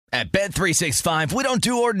At Bet365, we don't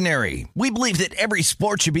do ordinary. We believe that every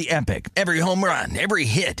sport should be epic. Every home run, every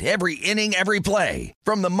hit, every inning, every play.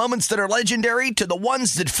 From the moments that are legendary to the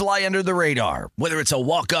ones that fly under the radar. Whether it's a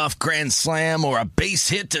walk-off grand slam or a base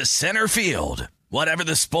hit to center field. Whatever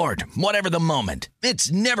the sport, whatever the moment.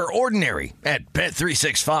 It's never ordinary at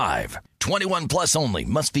Bet365. 21 plus only.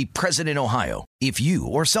 Must be present in Ohio. If you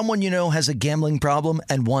or someone you know has a gambling problem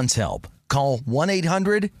and wants help, call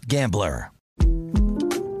 1-800-GAMBLER.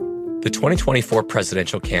 The 2024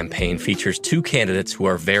 presidential campaign features two candidates who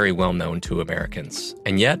are very well known to Americans.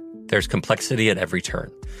 And yet, there's complexity at every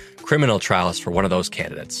turn. Criminal trials for one of those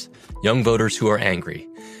candidates. Young voters who are angry.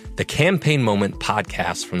 The Campaign Moment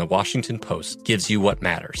podcast from the Washington Post gives you what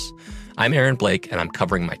matters. I'm Aaron Blake, and I'm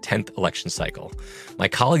covering my 10th election cycle. My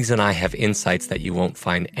colleagues and I have insights that you won't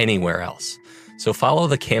find anywhere else. So follow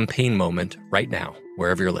The Campaign Moment right now,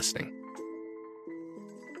 wherever you're listening.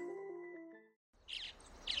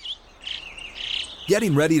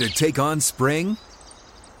 Getting ready to take on spring?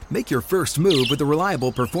 Make your first move with the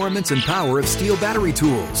reliable performance and power of Steel battery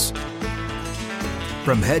tools.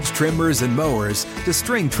 From hedge trimmers and mowers to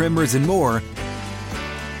string trimmers and more,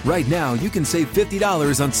 right now you can save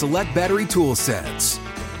 $50 on select battery tool sets.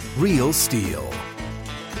 Real Steel.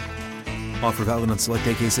 Offer valid on select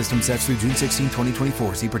AK system sets through June 16,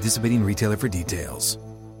 2024. See participating retailer for details.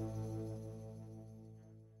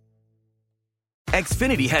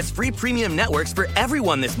 Xfinity has free premium networks for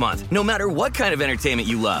everyone this month, no matter what kind of entertainment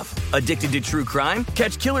you love. Addicted to true crime?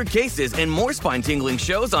 Catch killer cases and more spine-tingling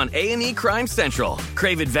shows on A&E Crime Central.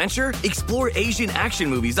 Crave adventure? Explore Asian action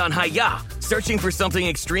movies on Hi-YAH. Searching for something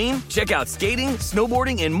extreme? Check out skating,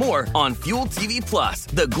 snowboarding, and more on Fuel TV Plus,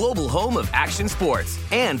 the global home of action sports.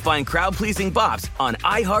 And find crowd-pleasing bops on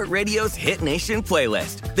iHeartRadio's Hit Nation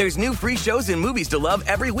playlist. There's new free shows and movies to love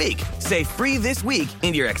every week. Say free this week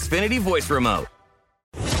in your Xfinity voice remote.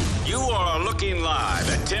 You are looking live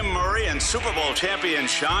at Tim Murray and Super Bowl champion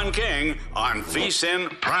Sean King on VSiN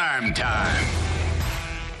Primetime.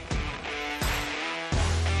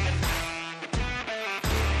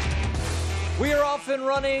 We are off and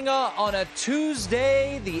running on a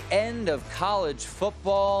Tuesday, the end of college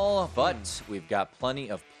football, but we've got plenty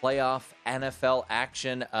of playoff NFL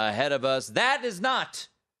action ahead of us. That is not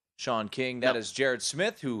Sean King. That is Jared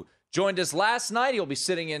Smith, who joined us last night. He'll be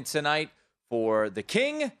sitting in tonight for the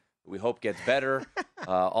King. We hope gets better.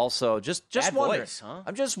 Also, just wondering. Voice, huh?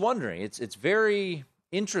 I'm just wondering. It's very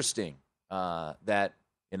interesting that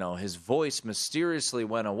his voice mysteriously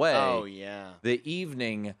went away. Oh yeah. The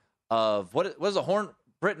evening of what is a horn?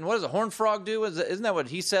 Britton, what does a horn frog do? Isn't that what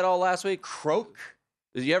he said all last week? Croak.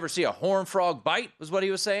 Did you ever see a horn frog bite? Was what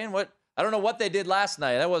he was saying. What I don't know what they did last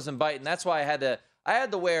night. I wasn't biting. That's why I had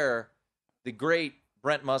to wear the great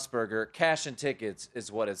Brent Musburger cash and tickets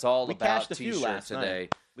is what it's all about. Cashed a few T-shirt last today.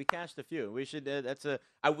 night. We cashed a few. We should.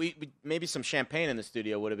 We maybe some champagne in the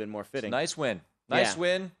studio would have been more fitting. Nice win. Nice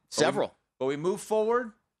win. Several. But we move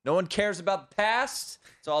forward. No one cares about the past.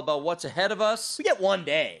 It's all about what's ahead of us. We get one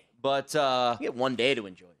day. But we get one day to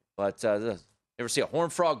enjoy it. But ever see a horn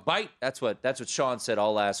frog bite? That's what Sean said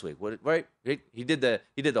all last week. Right? He did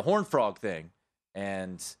the horn frog thing,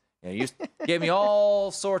 and you gave me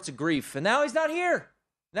all sorts of grief. And now he's not here.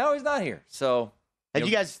 So. Did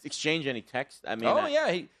you guys exchange any text? I mean,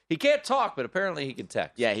 yeah, he can't talk, but apparently he can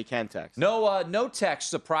text. Yeah, he can text. No text,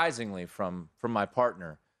 surprisingly, from my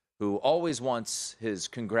partner, who always wants his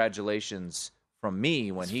congratulations from me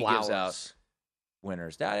when he gives out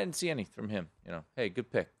winners. I didn't see any from him. Hey, good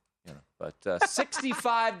pick. But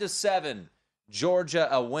 65-7, Georgia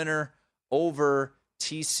a winner over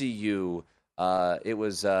TCU. It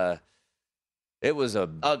was ugly.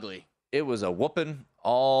 It was a whooping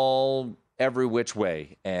every which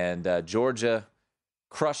way, and Georgia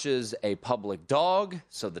crushes a public dog,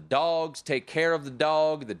 so the dogs take care of the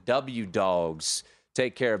dog, the W Dogs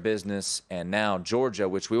take care of business, and now Georgia,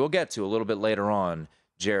 which we will get to a little bit later on,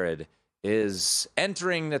 Jared, is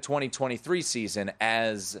entering the 2023 season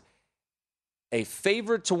as a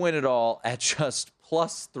favorite to win it all at just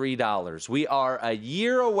plus $3. We are a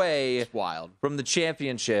year away from the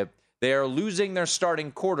championship. They are losing their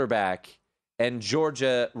starting quarterback, and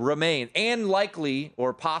Georgia remain, and likely,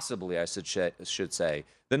 or possibly, I should say,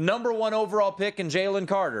 the number one overall pick in Jalen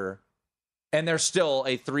Carter, and they're still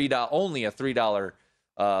only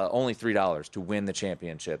 $3 to win the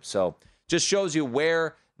championship. So just shows you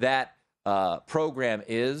where that program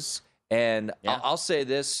is. And I'll say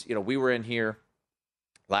this, we were in here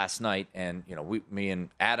last night, and me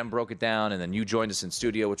and Adam broke it down, and then you joined us in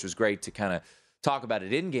studio, which was great to kind of talk about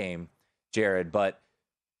it in game, Jared. But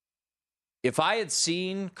if I had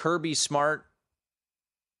seen Kirby Smart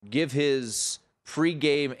give his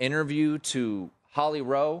pregame interview to Holly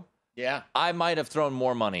Rowe, Yeah. I might have thrown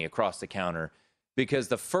more money across the counter because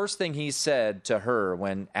the first thing he said to her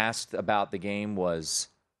when asked about the game was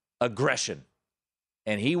aggression.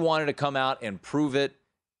 And he wanted to come out and prove it.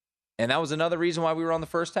 And that was another reason why we were on the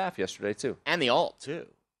first half yesterday, too. And the alt, too.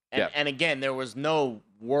 And again, there was no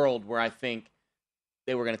world where I think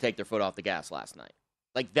they were going to take their foot off the gas last night.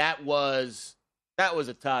 Like, that was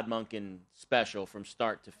a Todd Monken special from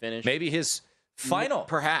start to finish. Maybe his final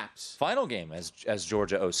game as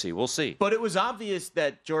Georgia OC. We'll see. But it was obvious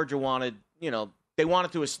that Georgia wanted, they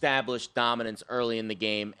wanted to establish dominance early in the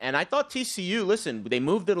game. And I thought TCU, listen, they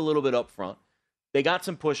moved it a little bit up front. They got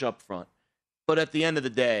some push up front. But at the end of the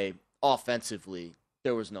day, offensively,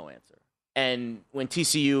 there was no answer. And when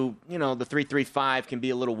TCU, the 3-3-5 can be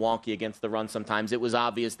a little wonky against the run sometimes, it was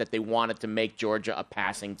obvious that they wanted to make Georgia a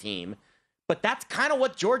passing team. But that's kind of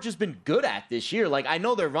what Georgia's been good at this year. Like, I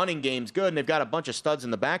know their running game's good, and they've got a bunch of studs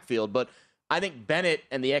in the backfield, but I think Bennett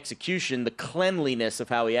and the execution, the cleanliness of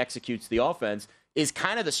how he executes the offense, is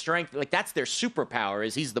kind of the strength. Like, that's their superpower,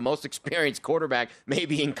 is he's the most experienced quarterback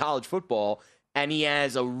maybe in college football, and he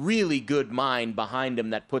has a really good mind behind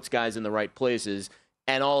him that puts guys in the right places,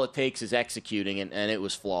 and all it takes is executing, and it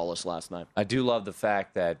was flawless last night. I do love the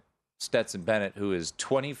fact that Stetson Bennett, who is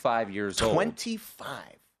 25 years old. 25.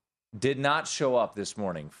 Did not show up this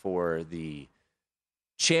morning for the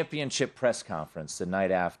championship press conference the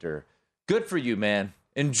night after. Good for you, man.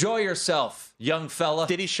 Enjoy yourself, young fella.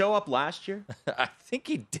 Did he show up last year? I think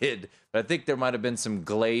he did, but I think there might have been some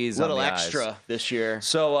glaze on the eyes. Little extra this year.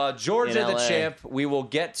 So Georgia, the champ. We will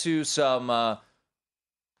get to some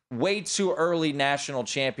way too early national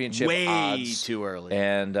championship odds. Way too early.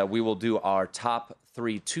 And we will do our top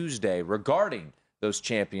 3 Tuesday regarding those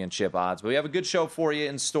championship odds. But we have a good show for you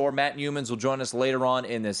in store. Matt Newmans will join us later on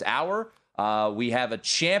in this hour. We have a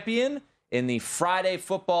champion in the Friday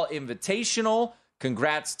Football Invitational.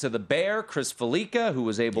 Congrats to the Bear, Chris Felica, who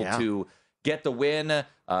was able to get the win,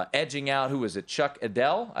 edging out, who was it, Chuck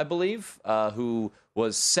Edel, I believe, who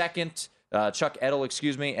was second. Chuck Edel,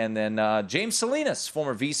 excuse me. And then James Salinas,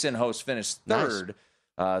 former VSiN host, finished third.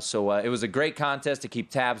 Nice. So it was a great contest to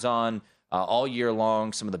keep tabs on all year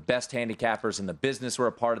long. Some of the best handicappers in the business were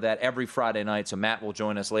a part of that every Friday night. So Matt will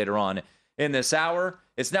join us later on in this hour.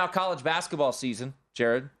 It's now college basketball season,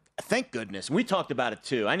 Jared. Thank goodness. We talked about it,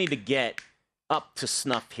 too. I need to get up to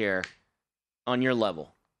snuff here on your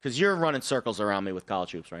level, because you're running circles around me with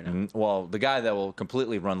college hoops right now. Well, the guy that will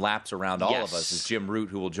completely run laps around all of us is Jim Root,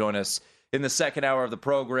 who will join us in the second hour of the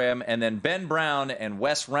program. And then Ben Brown and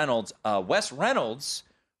Wes Reynolds. Wes Reynolds,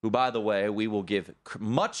 who, by the way, we will give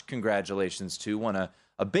much congratulations to, won a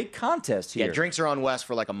big contest here. Yeah, drinks are on Wes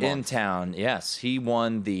for like a month. In town, yes. He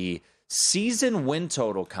won the season win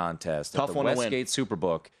total contest at the Westgate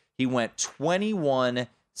Superbook. He went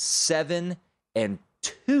 21-7-2, I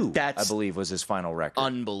believe, was his final record.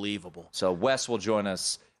 Unbelievable. So Wes will join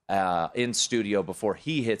us in studio before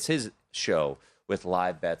he hits his show with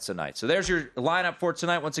live bets tonight. So there's your lineup for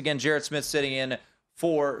tonight. Once again, Jared Smith sitting in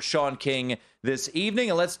for Sean King this evening.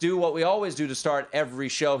 And let's do what we always do to start every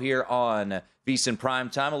show here on VSiN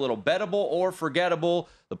Primetime. A little bettable or forgettable.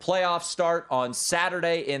 The playoffs start on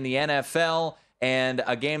Saturday in the NFL, and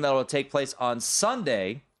a game that will take place on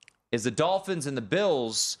Sunday is the Dolphins and the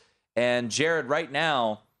Bills. And Jared, right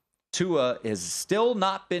now, Tua has still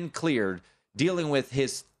not been cleared, dealing with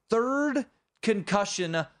his third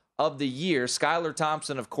concussion of the year. Skylar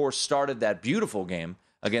Thompson, of course, started that beautiful game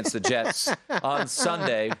against the Jets on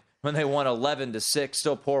Sunday when they won 11-6.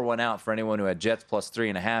 Still pour one out for anyone who had Jets plus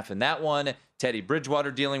 3.5 in that one. Teddy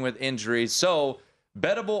Bridgewater dealing with injuries. So,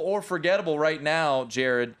 bettable or forgettable right now,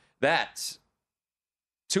 Jared, that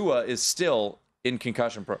Tua is still in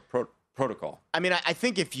concussion protocol. I mean, I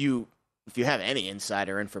think if you have any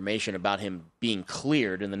insider information about him being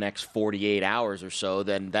cleared in the next 48 hours or so,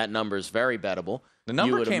 then that number is very bettable. The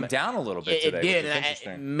number came down a little bit today. It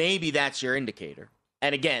did. Maybe that's your indicator.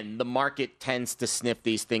 And again, the market tends to sniff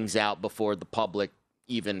these things out before the public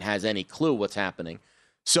even has any clue what's happening.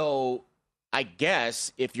 So I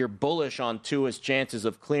guess if you're bullish on Tua's chances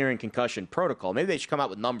of clearing concussion protocol, maybe they should come out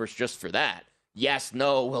with numbers just for that. Yes,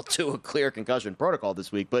 no, will Tua clear concussion protocol this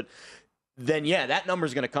week? But then, yeah, that number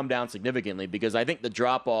is going to come down significantly, because I think the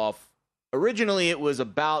drop-off, originally it was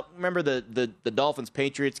about, remember the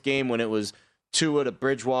Dolphins-Patriots game when it was Tua to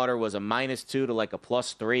Bridgewater was a -2 to like a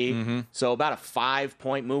 +3. Mm-hmm. So about a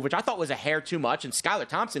 5-point move, which I thought was a hair too much. And Skylar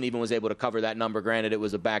Thompson even was able to cover that number. Granted, it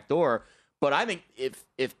was a backdoor. But I think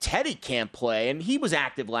if Teddy can't play, and he was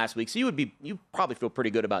active last week, so you probably feel pretty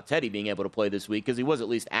good about Teddy being able to play this week because he was at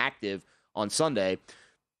least active on Sunday,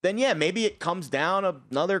 then yeah, maybe it comes down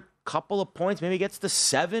another couple of points, maybe gets to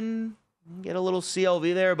 7, get a little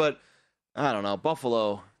CLV there, but I don't know.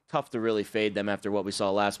 Buffalo, tough to really fade them after what we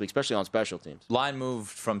saw last week, especially on special teams. Line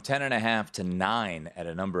moved from 10.5 to 9 at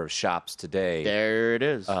a number of shops today. There it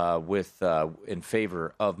is. In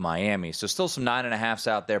favor of Miami. So still some 9.5s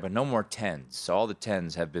out there, but no more 10s. So all the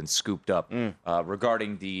 10s have been scooped up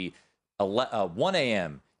regarding the 1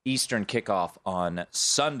 a.m. Eastern kickoff on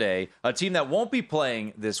Sunday. A team that won't be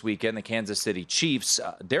playing this weekend, the Kansas City Chiefs,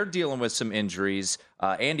 they're dealing with some injuries.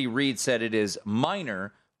 Andy Reid said it is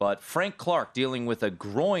minor, but Frank Clark dealing with a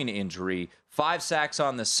groin injury. 5 sacks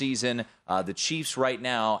on the season. The Chiefs right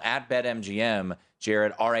now at BetMGM,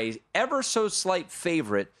 Jared, are a ever so slight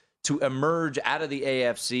favorite to emerge out of the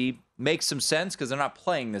AFC. Makes some sense because they're not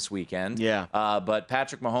playing this weekend. Yeah. But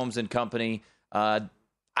Patrick Mahomes and company,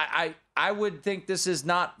 I would think this is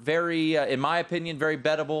not very, in my opinion, very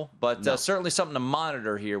bettable, but certainly something to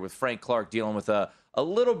monitor here with Frank Clark dealing with a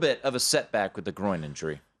little bit of a setback with the groin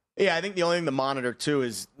injury. Yeah, I think the only thing to monitor, too,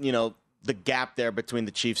 is, the gap there between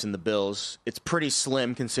the Chiefs and the Bills. It's pretty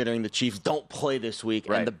slim considering the Chiefs don't play this week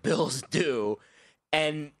and the Bills do.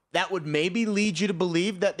 And that would maybe lead you to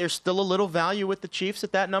believe that there's still a little value with the Chiefs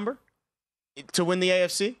at that number to win the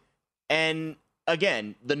AFC. And,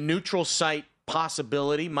 again, the neutral site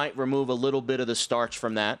possibility might remove a little bit of the starch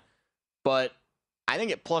from that. But I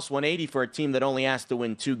think at plus 180 for a team that only has to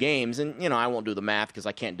win 2 games, and, I won't do the math because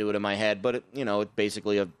I can't do it in my head, but, it's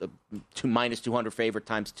basically a minus 200 favorite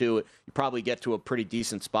times 2. You probably get to a pretty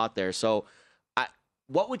decent spot there. So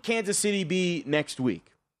what would Kansas City be next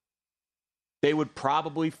week? They would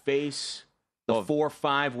probably face the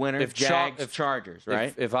 4-5 winner, Chargers,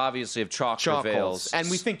 right? If Chalk prevails. And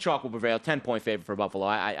we think Chalk will prevail. 10-point favorite for Buffalo.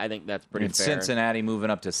 I think that's pretty fair. Cincinnati moving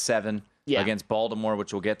up to 7 against Baltimore,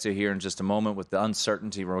 which we'll get to here in just a moment with the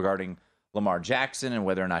uncertainty regarding Lamar Jackson and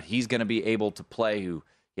whether or not he's going to be able to play, who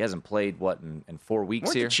he hasn't played, in 4 weeks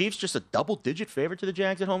Weren't here. The Chiefs just a double-digit favorite to the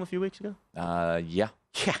Jags at home a few weeks ago? Yeah.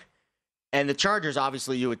 Yeah. And the Chargers,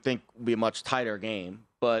 obviously, you would think would be a much tighter game,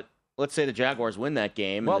 but let's say the Jaguars win that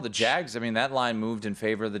game. Well, the Jags, that line moved in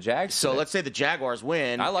favor of the Jags. So let's say the Jaguars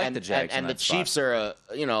win. I like the Jags. And the Chiefs are,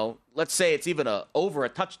 let's say it's even over a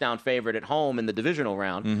touchdown favorite at home in the divisional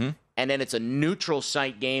round. Mm-hmm. And then it's a neutral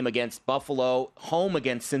site game against Buffalo, home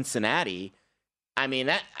against Cincinnati.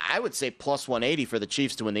 That I would say plus 180 for the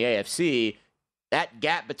Chiefs to win the AFC. That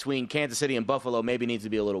gap between Kansas City and Buffalo maybe needs to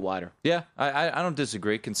be a little wider. Yeah, I don't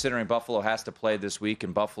disagree, considering Buffalo has to play this week,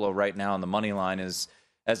 and Buffalo right now on the money line is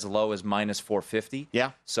as low as minus 450.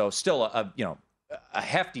 Yeah. So still a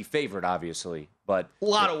hefty favorite, obviously, but a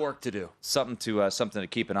lot of work to do. Something to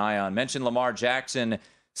keep an eye on. Mentioned Lamar Jackson.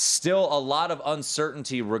 Still a lot of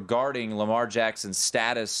uncertainty regarding Lamar Jackson's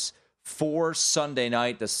status for Sunday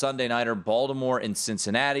night. The Sunday nighter, Baltimore and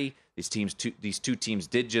Cincinnati. These two teams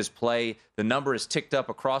did just play. The number is ticked up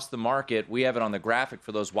across the market. We have it on the graphic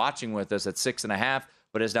for those watching with us at 6.5,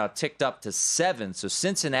 but is now ticked up to 7. So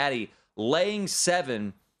Cincinnati laying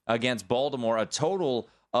 7 against Baltimore, a total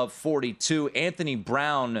of 42. Anthony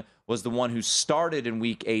Brown was the one who started in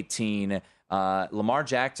Week 18. Lamar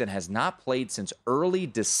Jackson has not played since early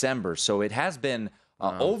December, so it has been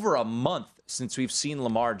over a month since we've seen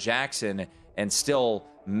Lamar Jackson, and still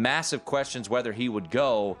massive questions whether he would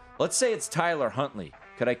go. Let's say it's Tyler Huntley.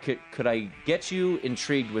 Could I get you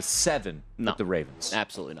intrigued with 7 with the Ravens?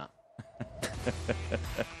 Absolutely not.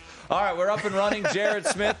 All right, we're up and running. Jared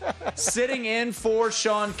Smith sitting in for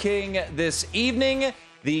Sean King this evening.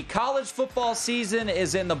 The college football season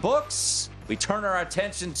is in the books. We turn our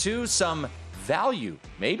attention to some value,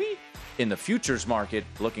 maybe, in the futures market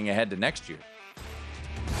looking ahead to next year.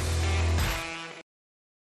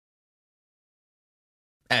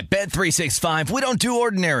 At Bet365, we don't do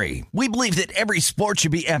ordinary. We believe that every sport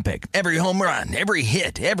should be epic. Every home run, every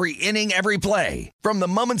hit, every inning, every play. From the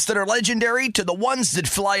moments that are legendary to the ones that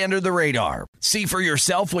fly under the radar. See for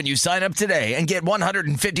yourself when you sign up today and get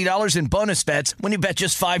 $150 in bonus bets when you bet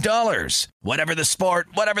just $5. Whatever the sport,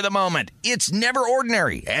 whatever the moment, it's never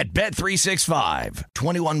ordinary at Bet365.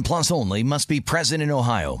 21 plus only. Must be present in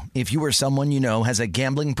Ohio. If you or someone you know has a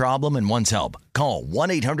gambling problem and wants help, call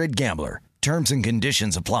 1-800-GAMBLER. Terms and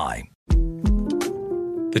conditions apply.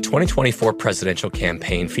 The 2024 presidential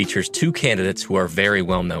campaign features 2 candidates who are very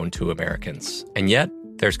well known to Americans. And yet,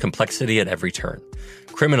 there's complexity at every turn.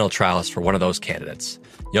 Criminal trials for one of those candidates.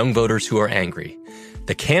 Young voters who are angry.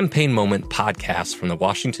 The Campaign Moment podcast from the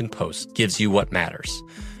Washington Post gives you what matters.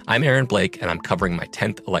 I'm Aaron Blake, and I'm covering my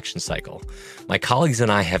 10th election cycle. My colleagues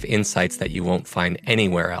and I have insights that you won't find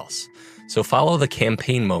anywhere else. So follow The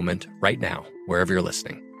Campaign Moment right now, wherever you're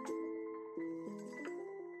listening.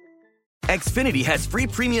 Xfinity has free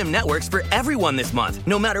premium networks for everyone this month,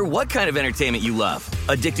 no matter what kind of entertainment you love.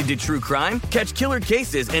 Addicted to true crime? Catch killer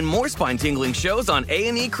cases and more spine-tingling shows on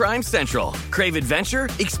A&E Crime Central. Crave adventure?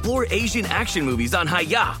 Explore Asian action movies on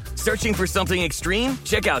Hi-YAH. Searching for something extreme?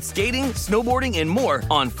 Check out skating, snowboarding, and more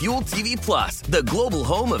on Fuel TV Plus, the global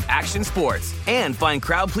home of action sports. And find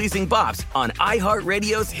crowd-pleasing bops on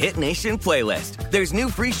iHeartRadio's Hit Nation playlist. There's new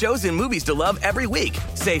free shows and movies to love every week.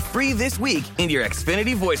 Say free this week in your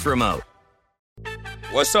Xfinity voice remote.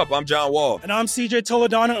 What's up? I'm John Wall. And I'm CJ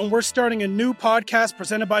Toledano, and we're starting a new podcast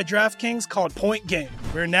presented by DraftKings called Point Game.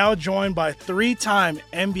 We're now joined by three-time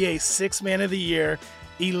NBA Sixth Man of the Year,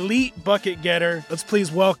 elite bucket getter. Let's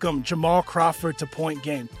please welcome Jamal Crawford to Point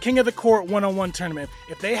Game. King of the Court one-on-one tournament.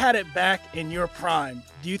 If they had it back in your prime,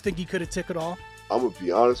 do you think you could have took it all? I'm going to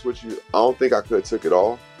be honest with you. I don't think I could have took it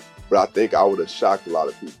all, but I think I would have shocked a lot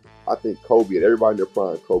of people. I think Kobe and everybody in their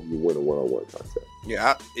prime, Kobe would win a one-on-one contest.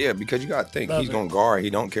 Yeah, because you got to think he's going to guard.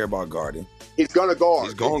 He don't care about guarding. He's going to guard.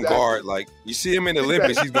 He's going to guard. Like, you see him in the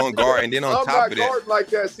Olympics, he's going to guard. And then on top of that. I'm not like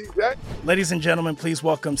that, CJ. Ladies and gentlemen, please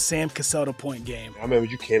welcome Sam Cassell to Point Game. I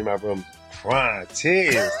remember you came to my room crying,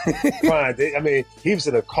 tears, crying. I mean, he was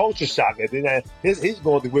in a culture shock. And then he's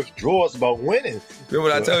going through withdrawals about winning. Remember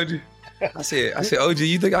what I told you? I said, OG,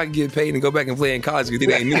 you think I can get paid and go back and play in college because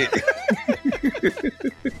it ain't it?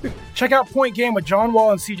 Check out Point Game with John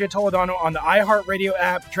Wall and CJ Toledano on the iHeartRadio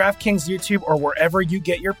app, DraftKings YouTube, or wherever you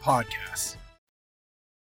get your podcasts.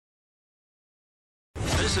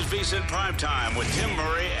 This is VSiN Primetime with Tim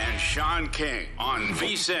Murray and Sean King on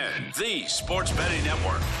VSiN, the Sports Betting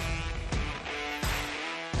Network.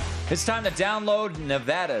 It's time to download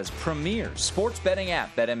Nevada's premier sports betting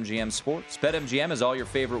app, BetMGM Sports. BetMGM has all your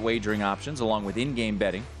favorite wagering options, along with in-game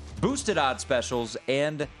betting, boosted odds specials,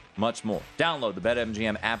 and much more. Download the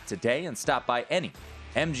BetMGM app today and stop by any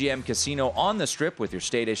MGM casino on the Strip with your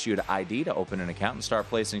state-issued ID to open an account and start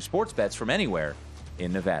placing sports bets from anywhere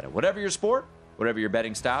in Nevada. Whatever your sport, whatever your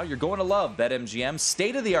betting style, you're going to love BetMGM's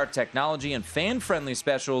state-of-the-art technology and fan-friendly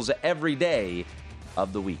specials every day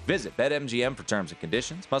of the week. Visit BetMGM for terms and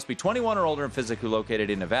conditions. Must be 21 or older and physically located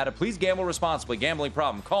in Nevada. Please gamble responsibly. Gambling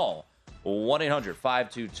problem? Call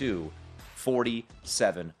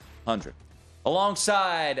 1-800-522-4700.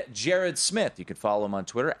 Alongside Jared Smith, you can follow him on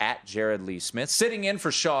Twitter at Jared Lee Smith. Sitting in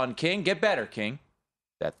for Sean King. Get better, King.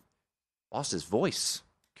 That lost his voice.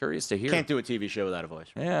 Curious to hear. Can't do a TV show without a voice.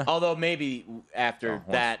 Yeah. Although maybe after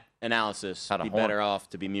that analysis, be better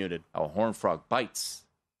off to be muted. Oh, horn frog bites,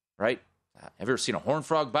 right? Have you ever seen a horn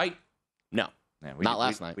frog bite? No. Man, not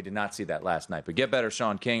last night. We did not see that last night. But get better,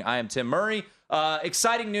 Sean King. I am Tim Murray.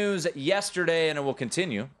 Exciting news yesterday, and it will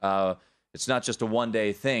continue. It's not just a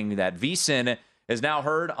one-day thing that VSiN is now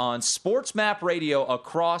heard on SportsMap Radio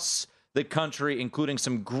across the country, including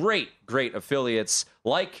some great affiliates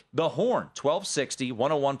like The Horn, 1260,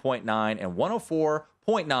 101.9, and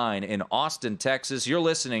 104.9 in Austin, Texas. You're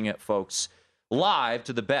listening, folks, live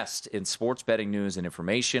to the best in sports betting news and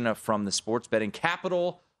information from the sports betting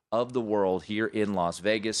capital of the world here in Las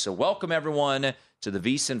Vegas. So welcome, everyone, to the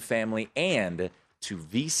VSiN family and to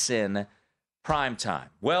VSiN Primetime.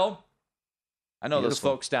 Well, I know those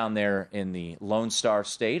folks down there in the Lone Star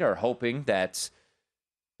State are hoping that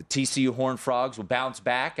the TCU Horned Frogs will bounce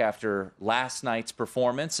back after last night's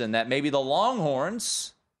performance and that maybe the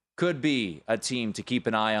Longhorns could be a team to keep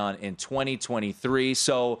an eye on in 2023.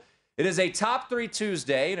 So it is a Top 3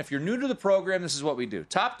 Tuesday, and if you're new to the program, this is what we do.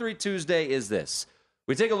 Top 3 Tuesday is this.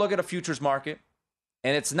 We take a look at a futures market,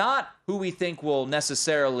 and it's not who we think will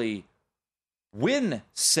necessarily win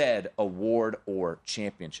said award or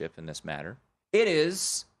championship in this matter. It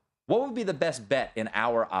is what would be the best bet in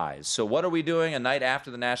our eyes. So what are we doing a night after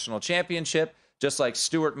the national championship? Just like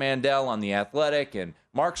Stuart Mandel on The Athletic and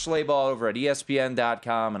Mark Schlabach over at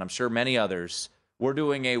ESPN.com, and I'm sure many others, we're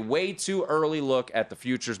doing a way too early look at the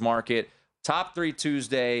futures market. Top 3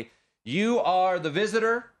 Tuesday. You are the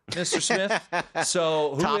visitor, Mr. Smith.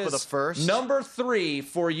 So who Top is of the first? number 3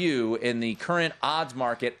 for you in the current odds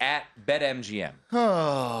market at BetMGM?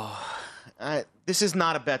 This is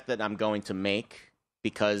not a bet that I'm going to make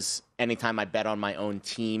because anytime I bet on my own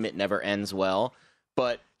team, it never ends well.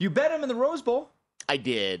 But you bet him in the Rose Bowl. I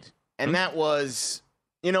did. And that was,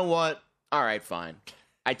 you know what? All right, fine.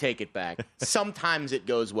 I take it back. Sometimes it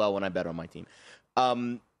goes well when I bet on my team.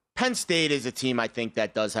 Penn State is a team I think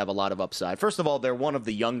that does have a lot of upside. First of all, they're one of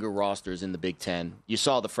the younger rosters in the Big Ten. You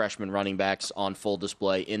saw the freshman running backs on full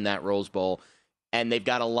display in that Rose Bowl, and they've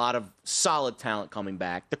got a lot of solid talent coming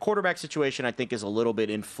back. The quarterback situation, I think, is a little bit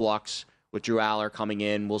in flux with Drew Aller coming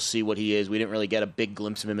in. We'll see what he is. We didn't really get a big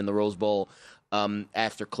glimpse of him in the Rose Bowl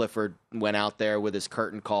after Clifford went out there with his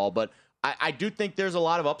curtain call. But I do think there's a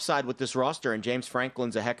lot of upside with this roster, and James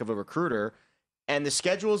Franklin's a heck of a recruiter. And the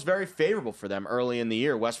schedule is very favorable for them early in the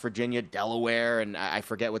year. West Virginia, Delaware, and I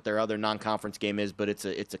forget what their other non-conference game is, but it's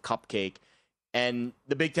a cupcake. And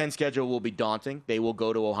the Big Ten schedule will be daunting. They will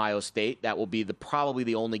go to Ohio State. That will be probably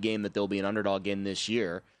the only game that they'll be an underdog in this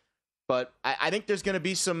year. But I think there's going to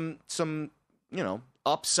be some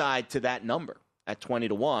upside to that number at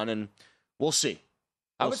 20-1, and we'll see.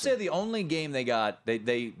 I would say the only game they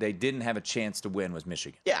didn't have a chance to win was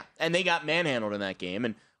Michigan. Yeah, and they got manhandled in that game.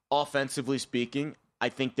 And offensively speaking, I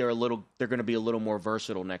think they're going to be a little more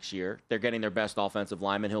versatile next year. They're getting their best offensive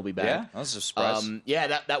lineman. He'll be back. Yeah, that was a surprise.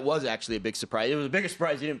 That was actually a big surprise. It was a bigger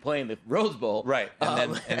surprise he didn't play in the Rose Bowl. Right,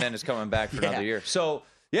 and then it's coming back for another year. So,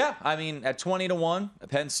 yeah, I mean, at 20-1,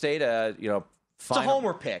 Penn State, it's a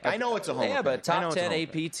homer pick. I know it's a homer pick. Yeah, but top 10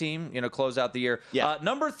 AP team, close out the year. Yeah.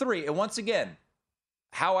 Number 3, and once again,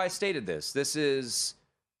 how I stated this is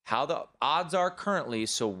how the odds are currently,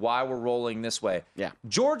 so why we're rolling this way. Yeah.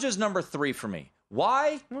 Georgia's number 3 for me.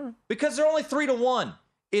 Why? Because they're only 3-1.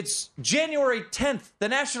 It's January 10th. The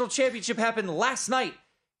national championship happened last night.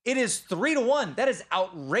 It is 3-1. That is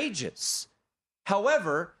outrageous.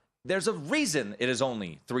 However, there's a reason it is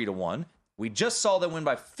only 3-1. We just saw them win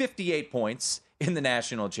by 58 points in the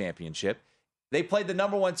national championship. They played the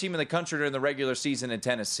number 1 team in the country during the regular season in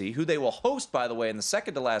Tennessee, who they will host, by the way, in the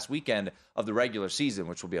second to last weekend of the regular season,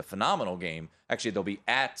 which will be a phenomenal game. Actually, they'll be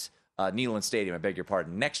at Neyland Stadium, I beg your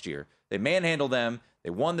pardon, next year. They manhandled them. They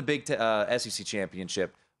won the big SEC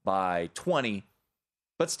championship by 20.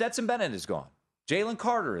 But Stetson Bennett is gone. Jalen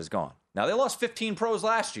Carter is gone. Now, they lost 15 pros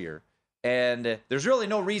last year, and there's really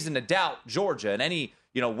no reason to doubt Georgia and any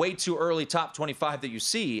way too early top 25 that you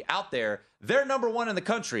see out there. They're number 1 in the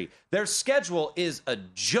country. Their schedule is a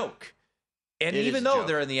joke. And even though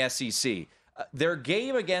they're in the SEC, their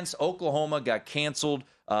game against Oklahoma got canceled.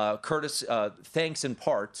 Thanks in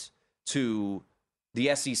part to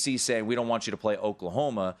the SEC saying, we don't want you to play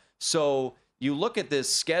Oklahoma. So you look at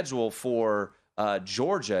this schedule for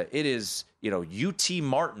Georgia. It is, UT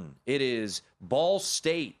Martin. It is Ball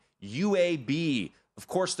State, UAB. Of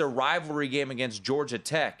course, their rivalry game against Georgia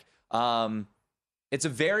Tech. It's a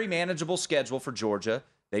very manageable schedule for Georgia.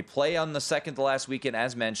 They play on the second to last weekend,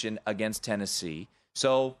 as mentioned, against Tennessee.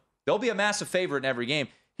 So they'll be a massive favorite in every game.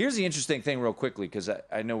 Here's the interesting thing real quickly, because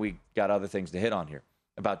I know we got other things to hit on here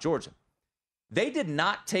about Georgia. They did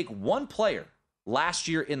not take one player last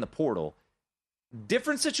year in the portal.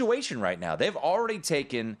 Different situation right now. They've already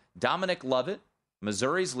taken Dominic Lovett,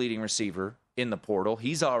 Missouri's leading receiver, in the portal.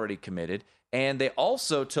 He's already committed. And they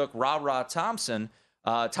also took Thomas,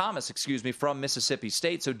 from Mississippi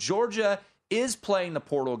State. So Georgia is playing the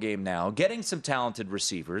portal game now, getting some talented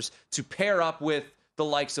receivers to pair up with the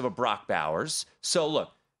likes of a Brock Bowers. So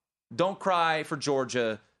look, don't cry for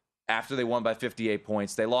Georgia after they won by 58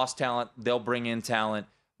 points. They lost talent. They'll bring in talent.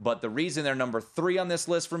 But the reason they're number 3 on this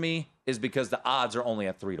list for me is because the odds are only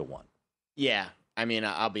at 3-1. Yeah. I mean,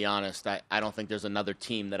 I'll be honest. I don't think there's another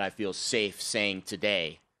team that I feel safe saying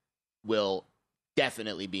today will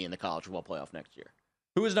definitely be in the college football playoff next year.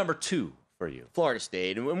 Who is number 2 for you? Florida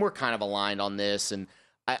State. And we're kind of aligned on this. And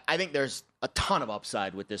I think there's a ton of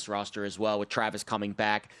upside with this roster as well, with Travis coming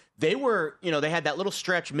back. They were, they had that little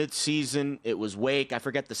stretch midseason. It was Wake. I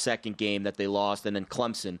forget the second game that they lost, and then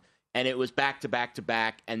Clemson. And it was back to back to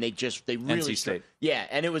back, and they really NC State. Yeah,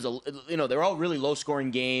 and it was they're all really low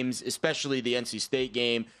scoring games, especially the NC State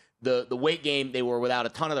game. The Wake game, they were without a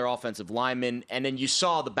ton of their offensive linemen, and then you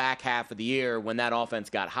saw the back half of the year when that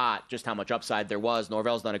offense got hot, just how much upside there was.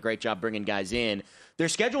 Norvell's done a great job bringing guys in. Their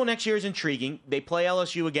schedule next year is intriguing. They play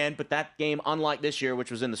LSU again, but that game, unlike this year,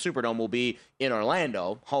 which was in the Superdome, will be in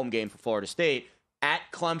Orlando, home game for Florida State. At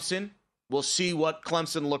Clemson, we'll see what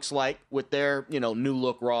Clemson looks like with their new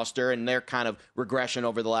look roster and their kind of regression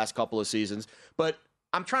over the last couple of seasons. But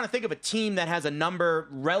I'm trying to think of a team that has a number,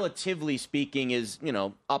 relatively speaking, is,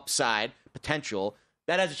 upside potential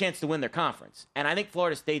that has a chance to win their conference. And I think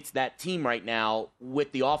Florida State's that team right now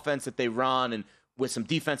with the offense that they run and with some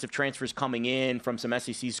defensive transfers coming in from some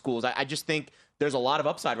SEC schools. I just think there's a lot of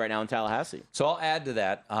upside right now in Tallahassee. So I'll add to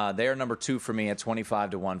that. They are number 2 for me at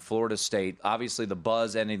 25-1. Florida State, obviously the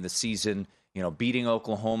buzz ending the season, beating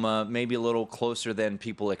Oklahoma, maybe a little closer than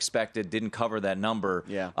people expected, didn't cover that number.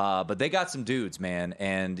 Yeah. But they got some dudes, man.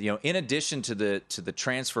 And, in addition to the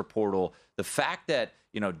transfer portal, the fact that,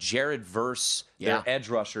 Jared Verse, their edge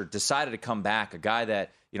rusher, decided to come back, a guy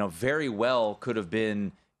that, very well could have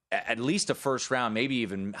been at least a first round, maybe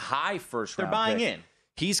even high first round. They're buying pick. in.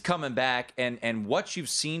 He's coming back, and what you've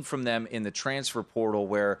seen from them in the transfer portal,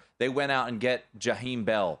 where they went out and get Jaheim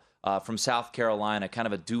Bell from South Carolina, kind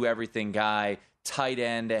of a do-everything guy, tight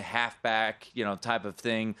end, halfback, type of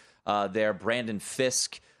thing there. Braden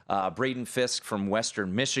Fisk from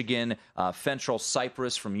Western Michigan, Fentrell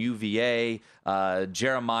Cypress from UVA,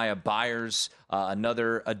 Jeremiah Byers,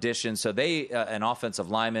 another addition. So they, an offensive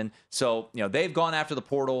lineman. So, they've gone after the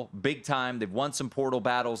portal big time. They've won some portal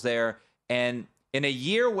battles there. And in a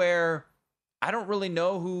year where I don't really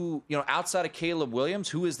know who, outside of Caleb Williams,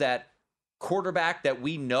 who is that quarterback that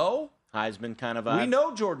we know? Heisman kind of We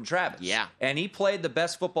know Jordan Travis. Yeah. And he played the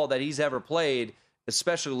best football that he's ever played,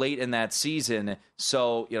 especially late in that season.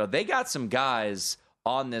 So, they got some guys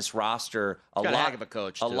on this roster. A heck of a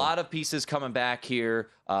coach, A too. lot of pieces coming back here.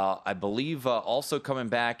 I believe also coming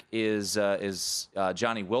back is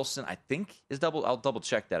Johnny Wilson. I think I'll double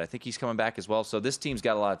check that. I think he's coming back as well. So this team's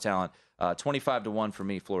got a lot of talent. 25-1 for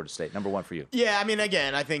me, Florida State. Number 1 for you. Yeah, I mean,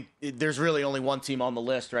 again, I think there's really only one team on the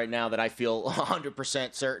list right now that I feel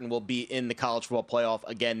 100% certain will be in the college football playoff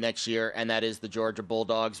again next year, and that is the Georgia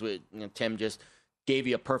Bulldogs. Tim just gave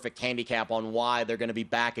you a perfect handicap on why they're going to be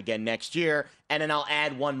back again next year. And then I'll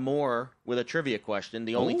add one more with a trivia question.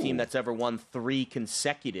 The only team that's ever won 3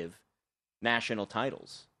 consecutive national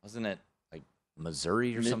titles. Wasn't it like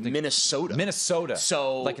Missouri or something? Minnesota.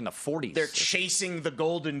 So like in the 40s. They're chasing the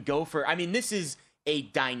Golden Gopher. I mean, this is a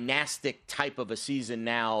dynastic type of a season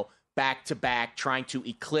now, back-to-back, trying to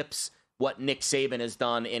eclipse what Nick Saban has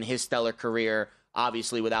done in his stellar career,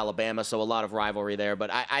 obviously with Alabama, so a lot of rivalry there.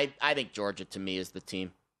 But I think Georgia, to me, is the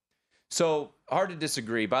team. So, hard to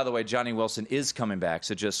disagree. By the way, Johnny Wilson is coming back,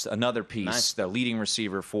 so just another piece, the leading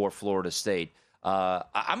receiver for Florida State.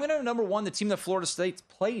 I'm going to number 1, the team that Florida State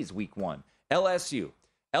plays week 1, LSU.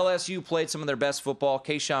 LSU played some of their best football.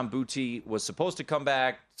 Kayshon Boutte was supposed to come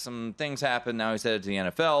back. Some things happened. Now he's headed to the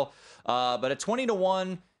NFL. But at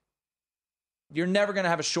 20-1, you're never going to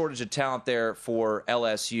have a shortage of talent there for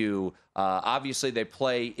LSU. Obviously, they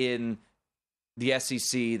play in the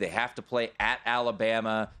SEC. They have to play at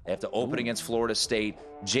Alabama. They have to open against Florida State.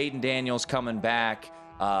 Jaden Daniels coming back.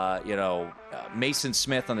 Mason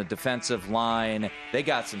Smith on the defensive line. They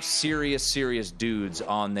got some serious dudes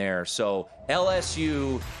on there. So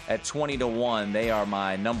LSU at 20-1, they are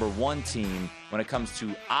my number 1 team when it comes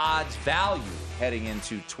to odds value heading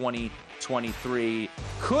into 2023.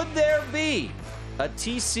 Could there be a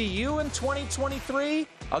TCU in 2023?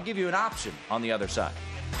 I'll give you an option on the other side.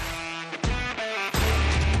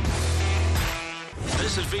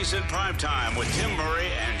 This is VSiN Primetime with Tim Murray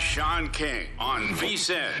and Sean King on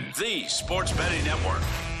VSiN, the Sports Betting Network.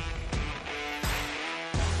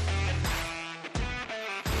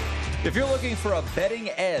 If you're looking for a betting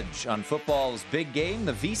edge on football's big game,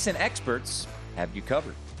 the VSiN experts have you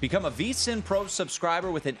covered. Become a VSiN Pro subscriber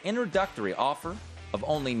with an introductory offer of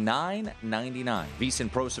only $9.99.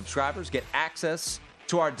 VSiN Pro subscribers get access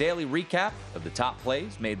to our daily recap of the top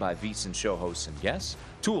plays made by VSiN show hosts and guests,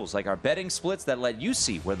 tools like our betting splits that let you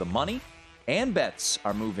see where the money and bets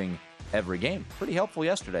are moving every game. Pretty helpful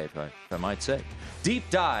yesterday, if I might say. Deep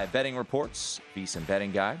dive betting reports, VSiN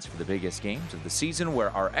betting guides for the biggest games of the season,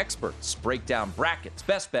 where our experts break down brackets,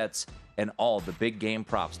 best bets, and all the big game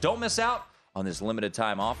props. Don't miss out on this limited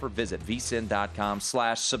time offer. Visit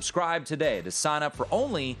vsin.com/subscribe today to sign up for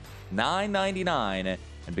only $9.99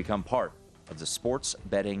 and become part of the Sports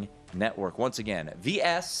Betting Network. Once again,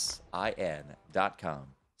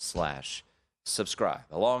 vsin.com/subscribe.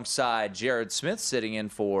 Alongside Jared Smith, sitting in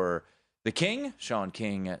for the King, Sean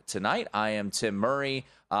King, tonight. I am Tim Murray.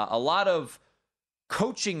 A lot of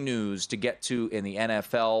coaching news to get to in the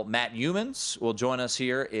NFL. Matt Youmans will join us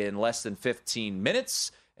here in less than 15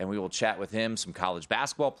 minutes, and we will chat with him some college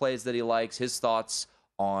basketball plays that he likes, his thoughts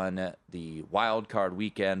on the wild card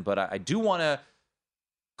weekend. But I do want to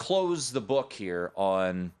close the book here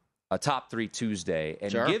on a Top 3 Tuesday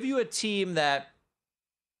and give you a team that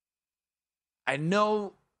I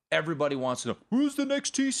know everybody wants to know. Who's the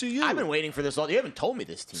next TCU? I've been waiting for this all. You haven't told me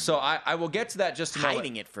this team. So I will get to that just a moment.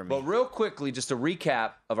 Hiding it from me. But real quickly, just a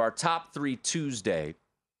recap of our Top 3 Tuesday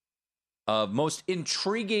of most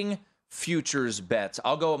intriguing futures bets.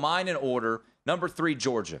 I'll go mine in order. Number 3,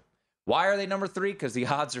 Georgia. Why are they number 3? Because the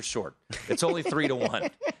odds are short. It's only 3-1.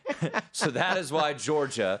 So that is why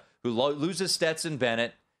Georgia, who loses Stetson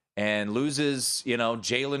Bennett and loses,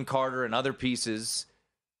 Jalen Carter and other pieces,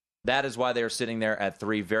 that is why they're sitting there at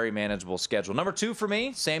 3. Very manageable schedule. Number 2 for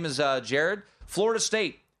me, same as Jared, Florida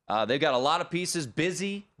State. They've got a lot of pieces,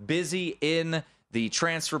 busy in the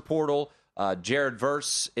transfer portal. Jared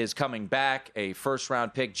Verse is coming back, a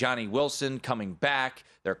first-round pick. Johnny Wilson coming back.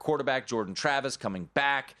 Their quarterback, Jordan Travis, coming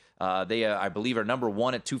back. They, I believe, are number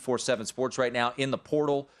 1 at 247 Sports right now in the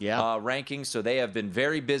portal rankings. So they have been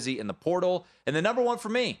very busy in the portal. And the number 1 for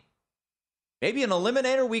me, Maybe an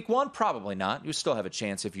eliminator week 1? Probably not. You still have a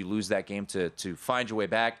chance if you lose that game to find your way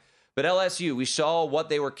back. But LSU, we saw what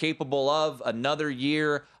they were capable of. Another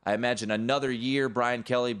year, I imagine another year, Brian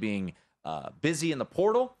Kelly being busy in the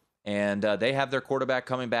portal, and they have their quarterback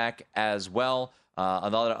coming back as well. A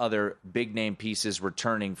lot of other big-name pieces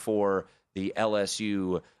returning for the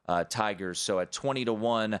LSU Tigers. So at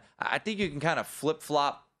 20-1, I think you can kind of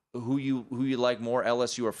flip-flop who you like more,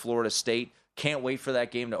 LSU or Florida State. Can't wait for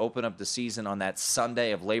that game to open up the season on that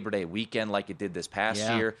Sunday of Labor Day weekend like it did this past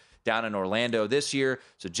year down in Orlando this year.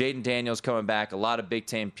 So Jaden Daniels coming back, a lot of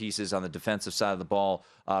big-time pieces on the defensive side of the ball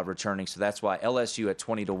returning. So that's why LSU at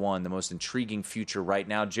 20-1, the most intriguing future right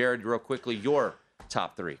now. Jared, real quickly, your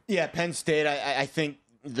top 3. Yeah, Penn State, I think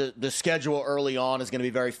the schedule early on is going to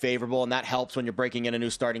be very favorable, and that helps when you're breaking in a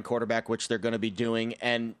new starting quarterback, which they're going to be doing.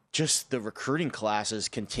 And just the recruiting classes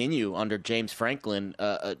continue under James Franklin.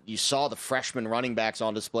 You saw the freshman running backs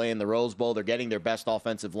on display in the Rose Bowl. They're getting their best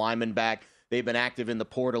offensive lineman back. They've been active in the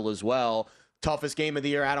portal as well. Toughest game of the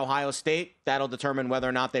year at Ohio State. That'll determine whether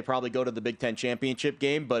or not they probably go to the Big Ten championship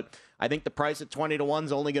game. But I think the price at 20-1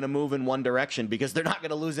 is only going to move in one direction because they're not going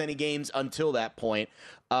to lose any games until that point.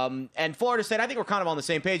 And Florida State, I think we're kind of on the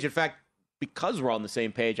same page. In fact, because we're on the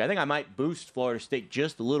same page, I think I might boost Florida State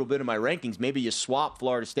just a little bit in my rankings. Maybe you swap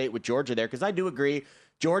Florida State with Georgia there because I do agree.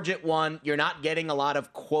 Georgia at 1, you're not getting a lot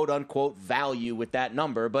of quote-unquote value with that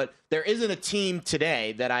number, but there isn't a team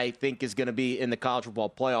today that I think is going to be in the college football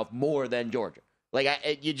playoff more than Georgia.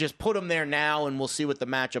 You just put them there now, and we'll see what the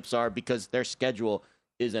matchups are because their schedule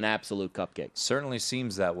is an absolute cupcake. Certainly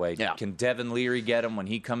seems that way. Yeah. Can Devin Leary get him when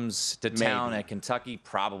he comes to town at Kentucky?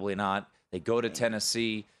 Probably not. They go to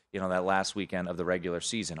Tennessee, that last weekend of the regular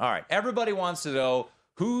season. All right, everybody wants to know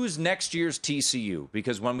who's next year's TCU?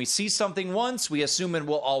 Because when we see something once, we assume it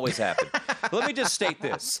will always happen. Let me just state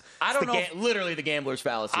this. I don't know. Literally the gambler's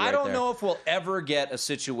fallacy. I don't know if we'll ever get a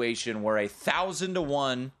situation where a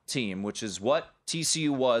 1,000-1 team, which is what TCU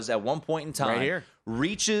was at one point in time,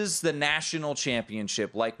 reaches the national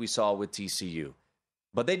championship like we saw with TCU.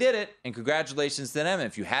 But they did it, and congratulations to them. And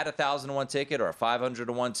if you had a 1,000-1 ticket or a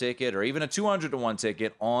 500-1 ticket or even a 200-1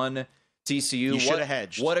 ticket on TCU, you should have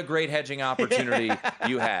hedged. What a great hedging opportunity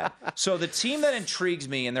you had. So the team that intrigues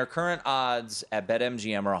me, and their current odds at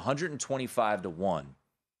BetMGM are 125-1.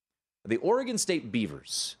 The Oregon State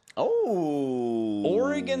Beavers. Oh.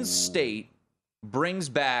 Oregon State brings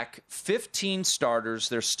back 15 starters.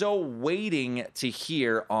 They're still waiting to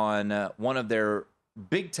hear on one of their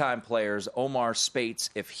big-time players, Omar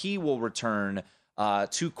Spates, if he will return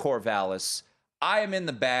to Corvallis. I am in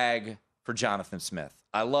the bag for Jonathan Smith.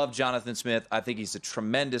 I love Jonathan Smith. I think he's a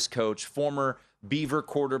tremendous coach, former Beaver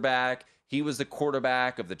quarterback. He was the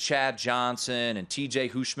quarterback of the Chad Johnson and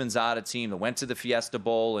TJ Hushmanzada team that went to the Fiesta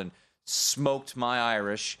Bowl and smoked my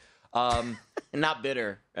Irish. Not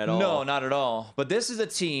bitter at all. No, not at all. But this is a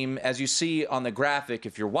team, as you see on the graphic,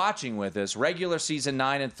 if you're watching with us, regular season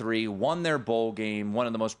 9-3, won their bowl game, one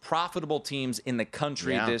of the most profitable teams in the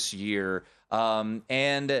country this year.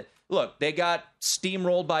 And look, they got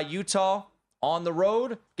steamrolled by Utah on the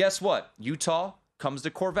road. Guess what? Utah comes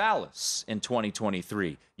to Corvallis in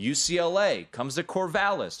 2023. UCLA comes to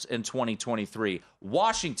Corvallis in 2023.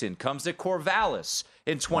 Washington comes to Corvallis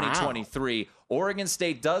in 2023. Wow. Oregon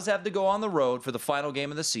State does have to go on the road for the final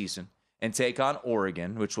game of the season and take on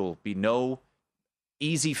Oregon, which will be no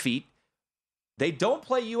easy feat. They don't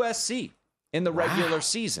play USC in the regular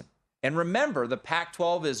season. And remember, the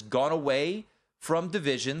Pac-12 has gone away from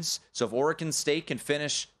divisions. So if Oregon State can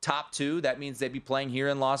finish top 2, that means they'd be playing here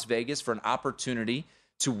in Las Vegas for an opportunity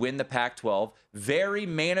to win the Pac-12. Very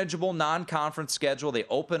manageable non-conference schedule. They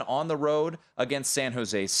open on the road against San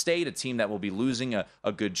Jose State, a team that will be losing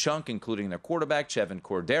a good chunk, including their quarterback, Chevin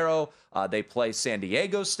Cordero. They play San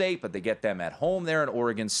Diego State, but they get them at home there in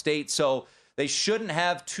Oregon State. So they shouldn't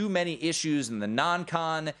have too many issues in the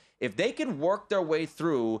non-con. If they can work their way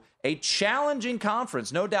through a challenging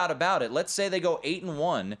conference, no doubt about it. Let's say they go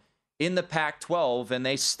 8-1 in the Pac-12 and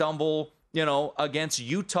they stumble, against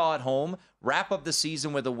Utah at home, wrap up the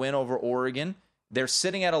season with a win over Oregon. They're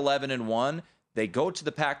sitting at 11-1. They go to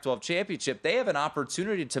the Pac-12 championship. They have an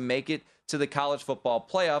opportunity to make it to the college football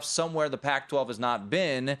playoffs, somewhere the Pac-12 has not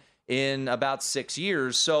been in about 6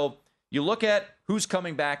 years. So you look at who's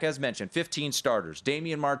coming back, as mentioned, 15 starters.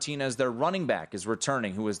 Damian Martinez, their running back, is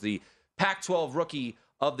returning, who is the Pac-12 Rookie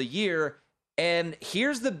of the Year. And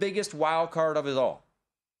here's the biggest wild card of it all.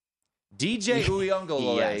 DJ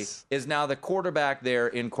Uiagalelei is now the quarterback there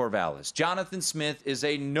in Corvallis. Jonathan Smith is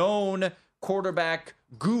a known quarterback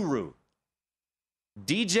guru.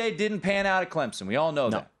 DJ didn't pan out at Clemson. We all know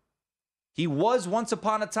that. He was once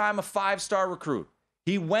upon a time a 5-star recruit.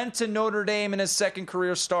 He went to Notre Dame in his second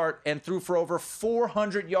career start and threw for over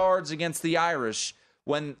 400 yards against the Irish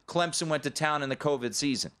when Clemson went to town in the COVID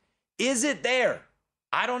season. Is it there?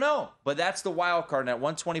 I don't know, but that's the wild card at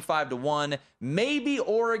 125-1. Maybe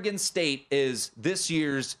Oregon State is this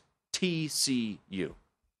year's TCU.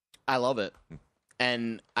 I love it.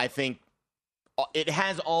 And I think it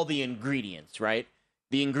has all the ingredients, right?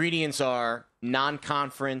 The ingredients are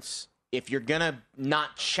non-conference. If you're going to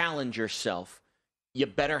not challenge yourself, you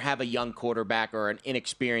better have a young quarterback or an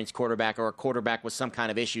inexperienced quarterback or a quarterback with some kind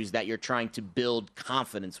of issues that you're trying to build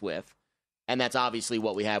confidence with. And that's obviously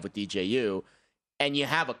what we have with DJU. And you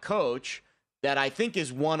have a coach that I think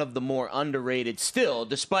is one of the more underrated still,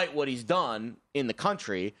 despite what he's done in the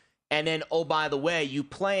country. And then, oh, by the way, you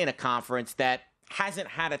play in a conference that hasn't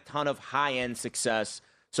had a ton of high-end success.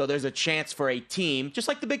 So there's a chance for a team, just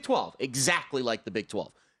like the Big 12, exactly like the Big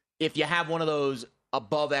 12. If you have one of those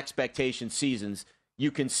above expectation seasons, you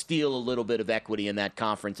can steal a little bit of equity in that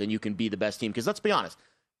conference and you can be the best team. Because let's be honest,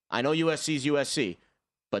 I know USC's USC,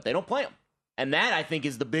 but they don't play them. And that, I think,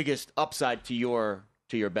 is the biggest upside to your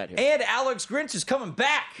bet here. And Alex Grinch is coming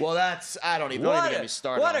back. Well, don't even get me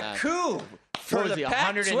started on that. What a coup for the he,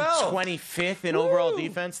 Pac-12. 125th in overall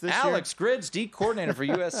defense this year? Alex Grinch, D coordinator for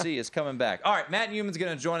USC, is coming back. All right, Matt Newman's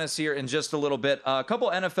going to join us here in just a little bit. A couple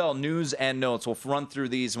NFL news and notes. We'll run through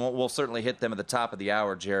these, and we'll certainly hit them at the top of the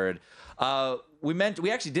hour, Jared. We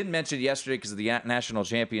actually didn't mention it yesterday because of the national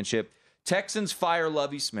championship. Texans fire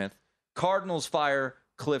Lovie Smith. Cardinals fire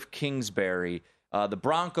Cliff Kingsbury. The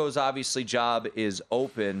Broncos, obviously, job is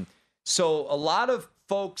open. So a lot of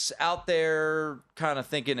folks out there kind of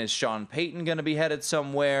thinking, is Sean Payton going to be headed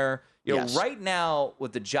somewhere? Yes. Right now,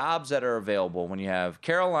 with the jobs that are available, when you have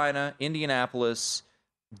Carolina, Indianapolis,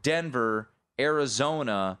 Denver,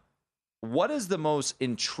 Arizona, what is the most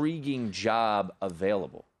intriguing job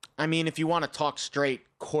available? I mean, if you want to talk straight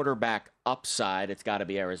quarterback upside, it's got to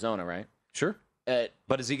be Arizona, right? Sure.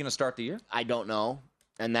 But is he going to start the year? I don't know.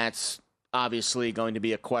 And that's obviously going to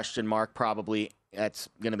be a question mark, probably. That's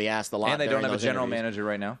going to be asked a lot. And they don't have a general interviews. manager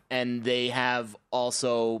right now. And they have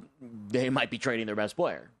also, they might be trading their best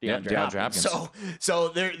player, DeAndre Hopkins. So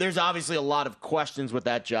there's obviously a lot of questions with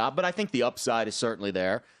that job, but I think the upside is certainly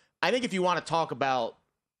there. I think if you want to talk about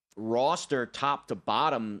roster top to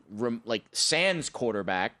bottom, like sans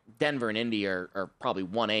quarterback, Denver and Indy are probably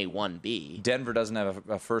 1A, 1B. Denver doesn't have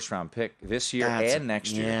a first-round pick this year and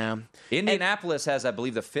next year. Yeah. Indianapolis has, I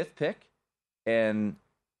believe, the 5th pick. And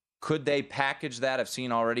could they package that? I've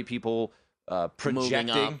seen already people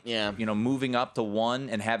projecting, moving up to 1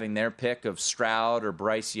 and having their pick of Stroud or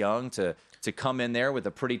Bryce Young to come in there with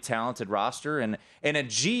a pretty talented roster. And a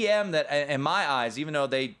GM that, in my eyes, even though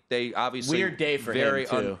they obviously weird day for very him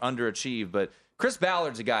too. Underachieved, but Chris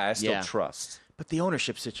Ballard's a guy I still trust. But the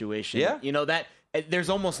ownership situation, that there's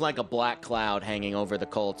almost like a black cloud hanging over the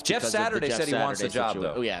Colts. Jeff Saturday said he wants the job,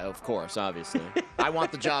 though. Oh, yeah, of course, obviously. I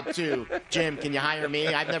want the job, too. Jim, can you hire me?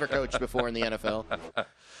 I've never coached before in the NFL.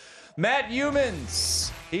 Matt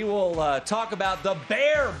Youmans, he will talk about the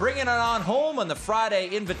Bear bringing it on home on the Friday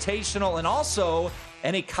Invitational and also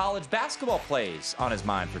any college basketball plays on his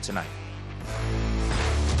mind for tonight.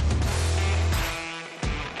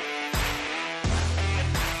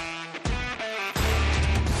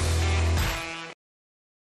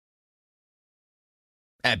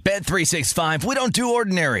 At Bet365, we don't do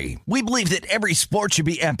ordinary. We believe that every sport should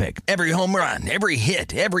be epic. Every home run, every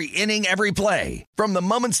hit, every inning, every play. From the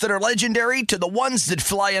moments that are legendary to the ones that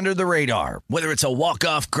fly under the radar. Whether it's a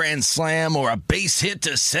walk-off grand slam or a base hit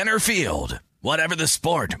to center field. Whatever the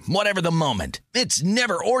sport, whatever the moment. It's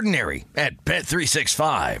never ordinary at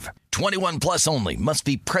Bet365. 21 plus only. Must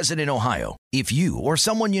be present in Ohio. If you or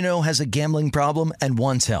someone you know has a gambling problem and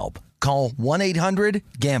wants help, call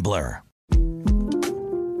 1-800-GAMBLER.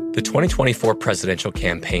 The 2024 presidential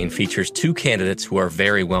campaign features 2 candidates who are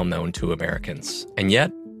very well known to Americans. And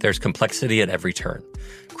yet, there's complexity at every turn.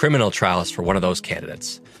 Criminal trials for one of those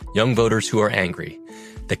candidates. Young voters who are angry.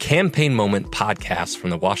 The Campaign Moment podcast from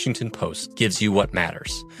the Washington Post gives you what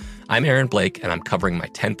matters. I'm Aaron Blake, and I'm covering my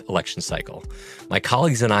 10th election cycle. My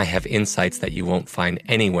colleagues and I have insights that you won't find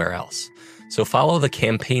anywhere else. So follow The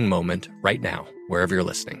Campaign Moment right now, wherever you're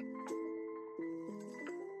listening.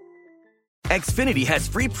 Xfinity has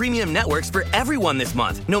free premium networks for everyone this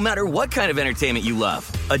month, no matter what kind of entertainment you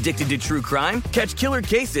love. Addicted to true crime? Catch killer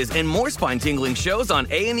cases and more spine-tingling shows on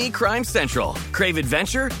A&E Crime Central. Crave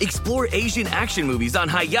adventure? Explore Asian action movies on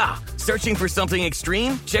Hi-YAH. Searching for something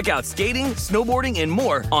extreme? Check out skating, snowboarding, and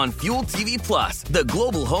more on Fuel TV Plus, the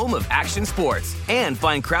global home of action sports. And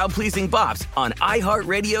find crowd-pleasing bops on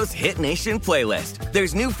iHeartRadio's Hit Nation playlist.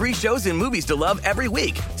 There's new free shows and movies to love every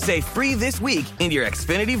week. Say free this week in your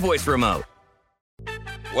Xfinity voice remote.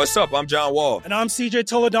 What's up? I'm John Wall. And I'm CJ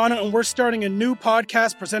Toledano, and we're starting a new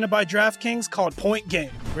podcast presented by DraftKings called Point Game.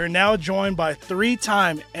 We're now joined by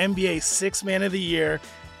three-time NBA Sixth Man of the Year,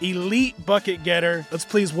 elite bucket getter. Let's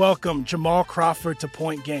please welcome Jamal Crawford to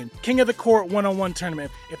Point Game. King of the Court one-on-one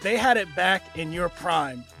tournament. If they had it back in your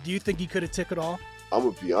prime, do you think you could have took it all? I'm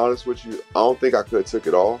going to be honest with you. I don't think I could have took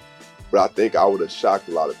it all, but I think I would have shocked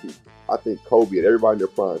a lot of people. I think Kobe and everybody in their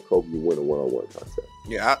prime, Kobe would win a one-on-one contest.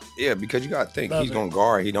 Yeah, because you got to think. He's going to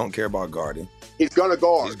guard. He don't care about guarding. He's going to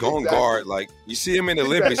guard. He's going to guard. Like, you see him in the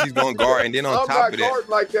Olympics, he's going to guard. And then on top of that. I'm not guarding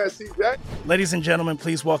like that, CJ. Ladies and gentlemen,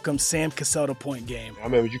 please welcome Sam Cassell to Point Game. I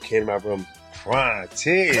remember you came to my room crying,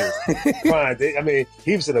 tears. Crying. I mean,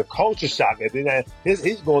 he was in a culture shock. And then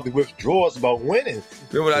he's going through withdrawals about winning.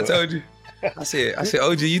 Remember what I told you? I said,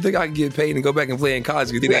 OG, you think I can get paid and go back and play in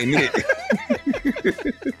college because it ain't it?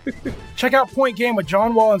 Check out Point Game with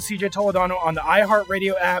John Wall and CJ Toledano on the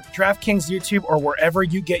iHeartRadio app, DraftKings YouTube, or wherever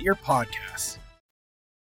you get your podcasts.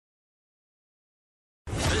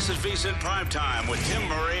 This is VSiN Primetime with Tim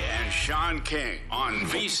Murray and Sean King on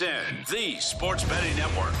VSiN, the sports betting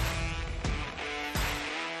network.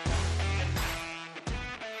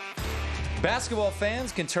 Basketball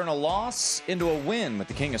fans can turn a loss into a win with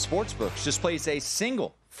the king of sportsbooks. Just place a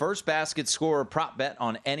single first basket scorer prop bet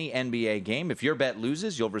on any NBA game. If your bet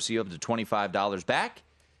loses, you'll receive up to $25 back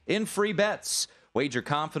in free bets. Wager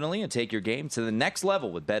confidently and take your game to the next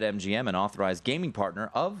level with BetMGM, an authorized gaming partner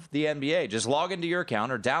of the NBA. Just log into your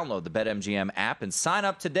account or download the BetMGM app and sign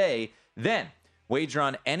up today. Then wager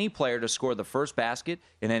on any player to score the first basket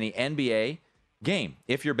in any NBA game.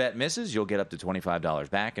 If your bet misses, you'll get up to $25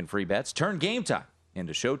 back in free bets. Turn game time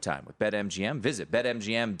into showtime with BetMGM. Visit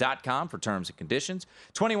BetMGM.com for terms and conditions.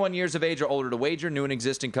 21 years of age or older to wager. New and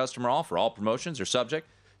existing customer offer. All promotions are subject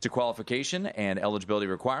to qualification and eligibility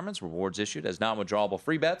requirements. Rewards issued as non-withdrawable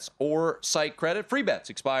free bets or site credit. Free bets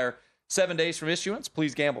expire 7 days from issuance.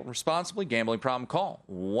 Please gamble responsibly. Gambling problem? Call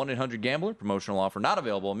 1-800-GAMBLER. Promotional offer not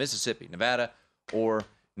available in Mississippi, Nevada, or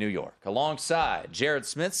New York. Alongside Jared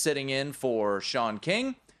Smith sitting in for Sean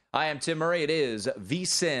King. I am Tim Murray. It is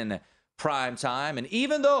VSiN Prime Time. And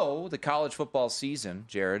even though the college football season,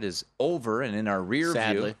 Jared, is over and in our rear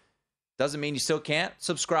view, doesn't mean you still can't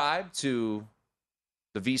subscribe to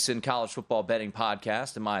the VSiN College Football Betting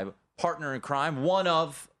Podcast and my partner in crime, one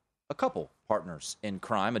of a couple partners in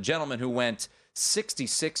crime, a gentleman who went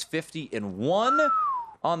 66-50-1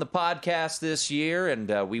 on the podcast this year,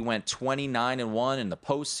 and we went 29-1 in the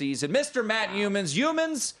postseason. Mr. Matt Youmans.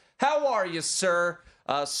 Youmans, how are you, sir?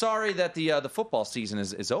 Sorry that the football season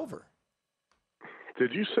is over.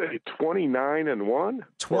 Did you say 29-1?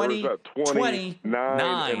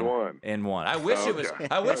 29-1. I wish it was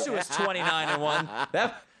 29-1.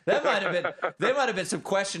 That might have been. There might have been some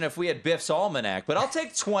question if we had Biff's almanac, but I'll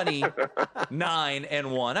take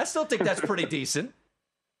 29-1. I still think that's pretty decent.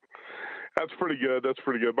 That's pretty good. By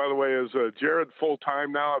the way, is Jared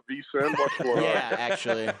full-time now at VSiN? What's going on? Yeah,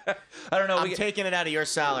 actually. I don't know. I'm taking it out of your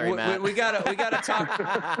salary, Matt. We gotta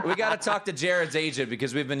talk to Jared's agent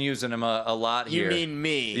because we've been using him a lot here. You mean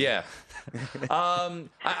me? Yeah.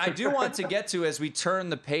 I do want to get to, as we turn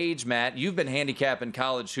the page, Matt, you've been handicapping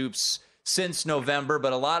college hoops since November,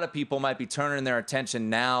 but a lot of people might be turning their attention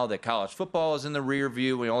now that college football is in the rear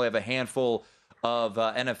view. We only have a handful of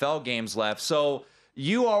NFL games left. So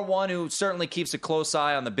you are one who certainly keeps a close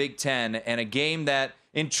eye on the Big Ten, and a game that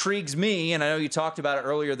intrigues me, and I know you talked about it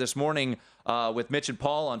earlier this morning with Mitch and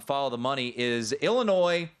Paul on Follow the Money, is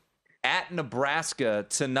Illinois at Nebraska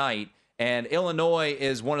tonight. And Illinois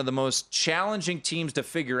is one of the most challenging teams to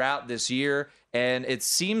figure out this year, and it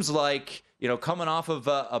seems like, coming off of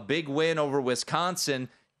a big win over Wisconsin,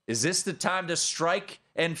 is this the time to strike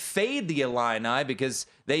and fade the Illini because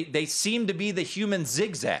they seem to be the human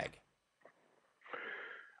zigzag?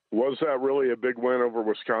 Was that really a big win over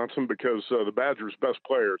Wisconsin? Because the Badgers' best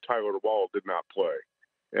player, Tyler Wall, did not play.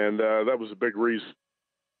 And that was a big reason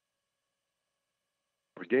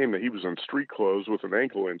for the game that he was in street clothes with an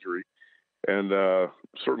ankle injury. And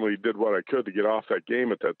certainly did what I could to get off that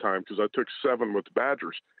game at that time because I took 7 with the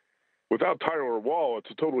Badgers. Without Tyler Wall,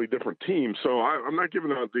 it's a totally different team. So I'm not giving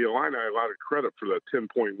the Illini a lot of credit for that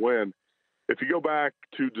 10-point win. If you go back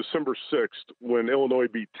to December 6th when Illinois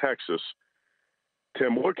beat Texas,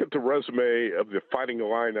 Tim, look at the resume of the Fighting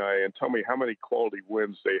Illini and tell me how many quality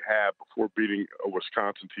wins they have before beating a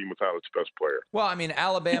Wisconsin team without its best player. Well, I mean,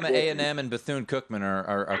 Alabama, A&M, and Bethune-Cookman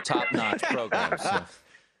are top-notch programs. So.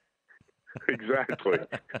 Exactly.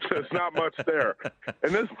 There's not much there.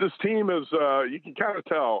 And this team is, you can kind of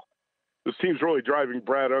tell, this team's really driving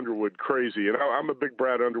Brad Underwood crazy. And I'm a big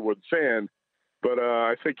Brad Underwood fan, but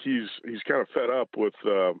I think he's kind of fed up with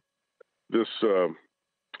this,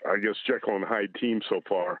 I guess, Jekyll and Hyde team so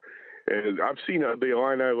far. And I've seen the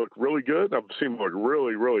Illini look really good. I've seen them look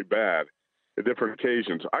really, really bad at different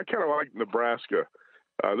occasions. I kind of like Nebraska.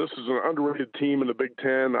 This is an underrated team in the Big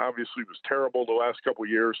Ten. Obviously, it was terrible the last couple of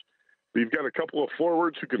years. But you've got a couple of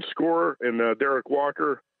forwards who can score in Derek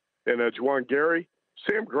Walker and Juwan Gary.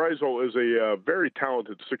 Sam Greisel is a very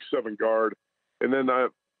talented 6'7" guard. And then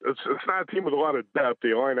it's not a team with a lot of depth.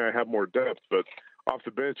 The Illini have more depth, but off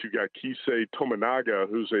the bench, you got Kisei Tominaga,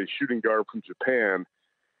 who's a shooting guard from Japan,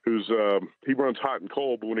 he runs hot and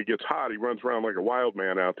cold, but when he gets hot, he runs around like a wild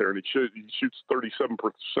man out there, and he shoots 37%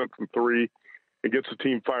 from three and gets the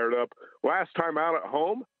team fired up. Last time out at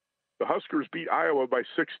home, the Huskers beat Iowa by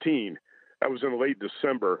 16. That was in late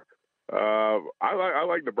December. I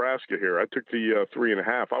like Nebraska here. I took the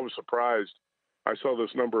 3.5. I was surprised. I saw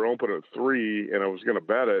this number open at 3, and I was going to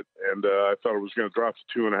bet it, and I thought it was going to drop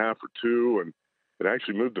to 2.5 or 2, and it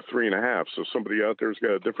actually moved to 3.5. So somebody out there's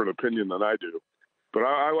got a different opinion than I do. But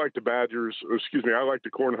I like the I like the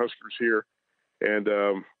Cornhuskers here, and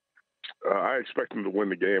I expect them to win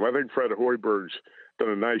the game. I think Fred Hoiberg's done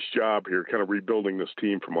a nice job here kind of rebuilding this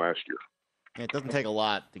team from last year. It doesn't take a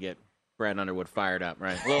lot to get Brad Underwood fired up,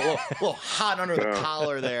 right? A little hot under the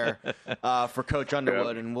collar there for Coach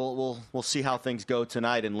Underwood, and we'll see how things go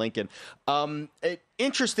tonight in Lincoln.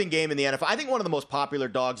 Interesting game in the NFL. I think one of the most popular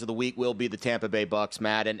dogs of the week will be the Tampa Bay Bucks,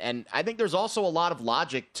 Matt, and I think there's also a lot of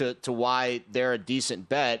logic to why they're a decent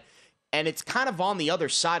bet, and it's kind of on the other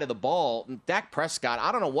side of the ball. Dak Prescott,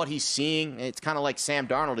 I don't know what he's seeing. It's kind of like Sam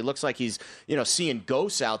Darnold. He looks like he's seeing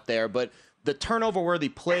ghosts out there, but the turnover-worthy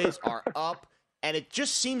plays are up. And it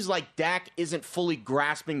just seems like Dak isn't fully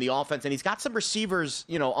grasping the offense. And he's got some receivers,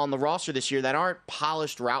 on the roster this year that aren't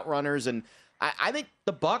polished route runners. And I think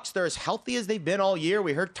the Bucs, they're as healthy as they've been all year.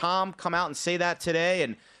 We heard Tom come out and say that today.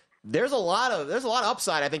 And there's a lot of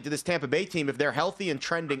upside, I think, to this Tampa Bay team if they're healthy and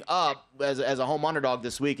trending up as a home underdog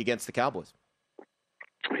this week against the Cowboys.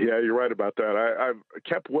 Yeah, you're right about that. I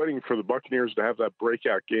kept waiting for the Buccaneers to have that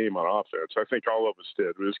breakout game on offense. I think all of us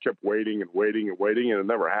did. We just kept waiting, and it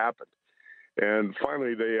never happened. And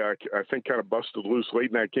finally, they, I think, kind of busted loose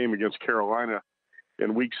late in that game against Carolina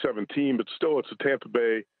in Week 17. But still, it's a Tampa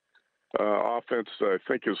Bay offense I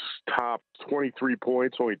think is top 23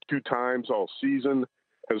 points only 2 times all season.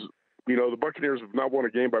 The Buccaneers have not won a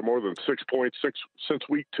game by more than 6 points since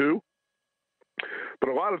Week 2. But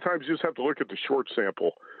a lot of times you just have to look at the short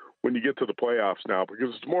sample when you get to the playoffs now,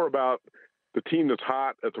 because it's more about the team that's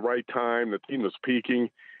hot at the right time, the team that's peaking.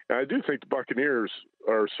 And I do think the Buccaneers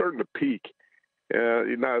are starting to peak.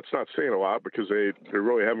 It's not saying a lot because they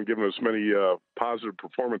really haven't given us many positive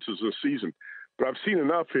performances this season. But I've seen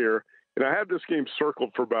enough here, and I had this game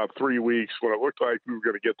circled for about 3 weeks when it looked like we were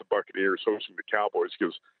going to get the Buccaneers hosting the Cowboys,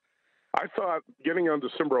 because I thought getting on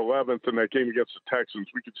December 11th in that game against the Texans,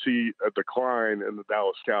 we could see a decline in the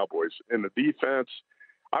Dallas Cowboys. In the defense,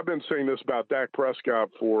 I've been saying this about Dak Prescott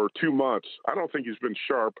for 2 months. I don't think he's been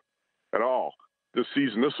sharp at all this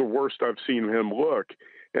season. This is the worst I've seen him look.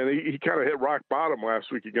 And he kind of hit rock bottom last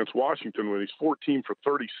week against Washington when he's 14 for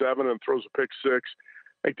 37 and throws a pick 6.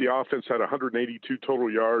 I think the offense had 182 total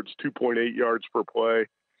yards, 2.8 yards per play.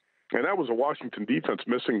 And that was a Washington defense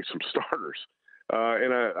missing some starters.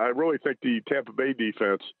 And I really think the Tampa Bay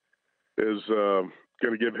defense is going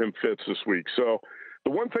to give him fits this week. So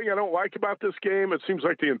the one thing I don't like about this game, it seems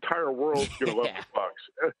like the entire world's going to love the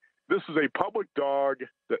Bucs. This is a public dog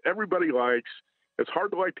that everybody likes. It's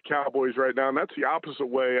hard to like the Cowboys right now, and that's the opposite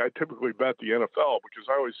way I typically bet the NFL, because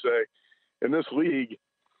I always say in this league,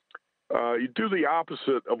 you do the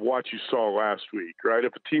opposite of what you saw last week, right?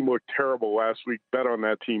 If a team looked terrible last week, bet on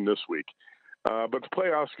that team this week. But the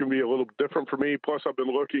playoffs can be a little different for me. Plus, I've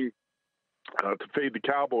been looking to fade the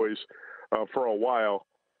Cowboys for a while.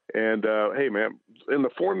 And, hey, man, in the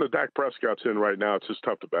form that Dak Prescott's in right now, it's just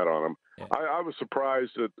tough to bet on him. Yeah. I was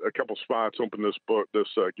surprised that a couple spots opened this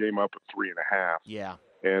game up at 3.5. Yeah.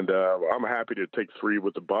 And I'm happy to take 3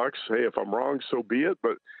 with the Bucs. Hey, if I'm wrong, so be it.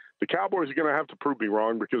 But the Cowboys are going to have to prove me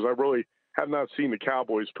wrong, because I really have not seen the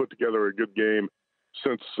Cowboys put together a good game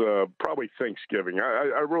since probably Thanksgiving.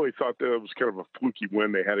 I really thought that it was kind of a fluky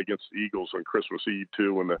win they had against the Eagles on Christmas Eve,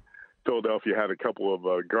 too, when the Philadelphia had a couple of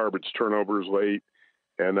garbage turnovers late.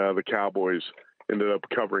 And the Cowboys ended up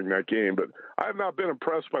covering that game. But I have not been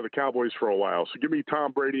impressed by the Cowboys for a while. So give me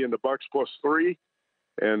Tom Brady and the Bucs +3,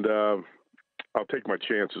 and I'll take my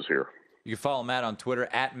chances here. You can follow Matt on Twitter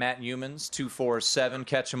at MattHumans247.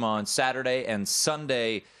 Catch him on Saturday and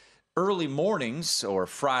Sunday early mornings, or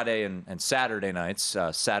Friday and Saturday nights.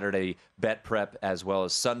 Saturday Bet Prep as well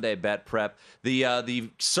as Sunday Bet Prep. The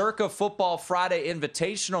Circa Football Friday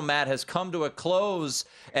Invitational, Matt, has come to a close,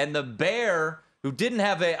 and the Bear, who didn't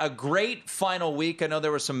have a great final week, I know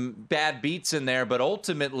there were some bad beats in there, but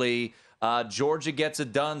ultimately Georgia gets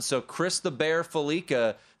it done. So Chris the Bear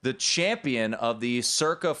Felica, the champion of the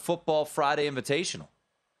Circa Football Friday Invitational.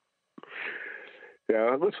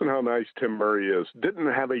 Yeah, listen how nice Tim Murray is.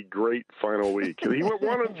 Didn't have a great final week. He went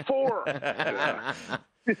 1-4. Yeah.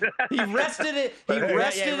 He rested it. He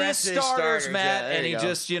rested his starters, Matt, and he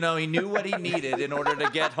just, he knew what he needed in order to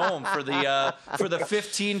get home for the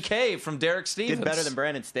 15K from Derek Stevens. Did better than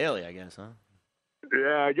Brandon Staley, I guess, huh?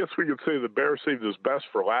 Yeah, I guess we could say the Bear saved his best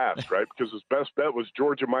for last, right? Because his best bet was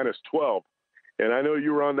Georgia -12. And I know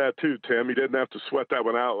you were on that too, Tim. He didn't have to sweat that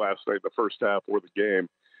one out last night in the first half or the game.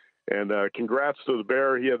 And congrats to the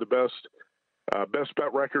Bear. He had the best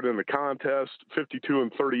bet record in the contest,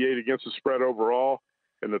 52-38 against the spread overall.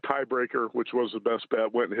 And the tiebreaker, which was the best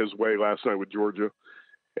bet, went his way last night with Georgia.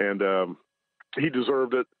 And he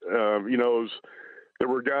deserved it. There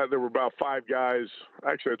were about 5 guys,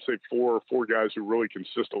 actually I'd say four guys who really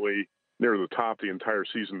consistently near the top the entire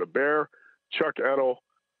season. The Bear, Chuck Edel,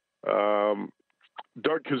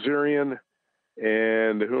 Doug Kazarian,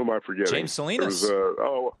 and who am I forgetting? James Salinas.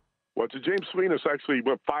 James Salinas actually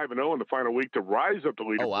went 5-0 in the final week to rise up the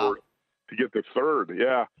leaderboard to get the third.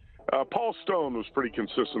 Yeah. Paul Stone was pretty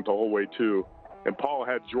consistent the whole way too. And Paul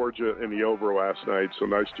had Georgia in the over last night, so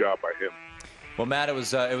nice job by him. Well, Matt, it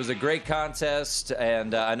was a great contest,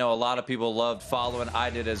 and I know a lot of people loved following. I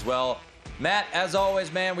did as well. Matt, as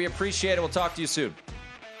always, man, we appreciate it. We'll talk to you soon.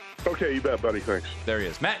 Okay, you bet, buddy. Thanks. There he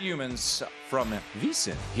is. Matt Humans from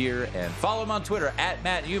VSiN here, and follow him on Twitter at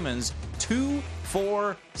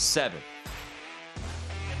MattHumans247.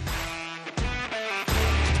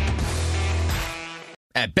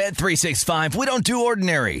 At Bet365, we don't do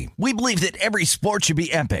ordinary. We believe that every sport should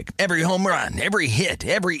be epic. Every home run, every hit,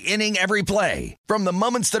 every inning, every play. From the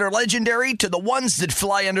moments that are legendary to the ones that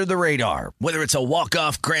fly under the radar. Whether it's a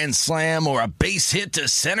walk-off grand slam or a base hit to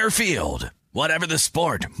center field. Whatever the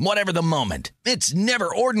sport, whatever the moment. It's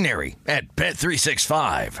never ordinary at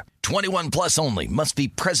Bet365. 21 plus only. Must be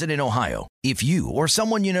present in Ohio. If you or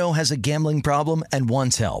someone you know has a gambling problem and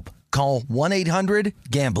wants help, call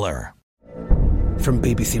 1-800-GAMBLER. From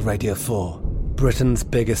BBC Radio 4, Britain's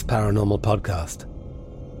biggest paranormal podcast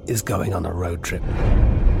is going on a road trip.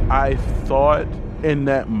 I thought in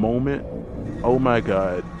that moment, oh my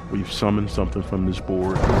God, we've summoned something from this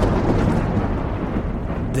board.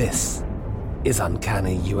 This is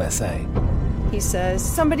Uncanny USA. He says,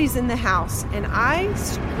 somebody's in the house, and I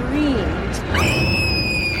screamed.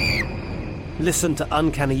 Listen to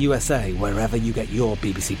Uncanny USA wherever you get your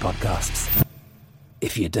BBC podcasts,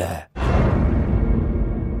 if you dare.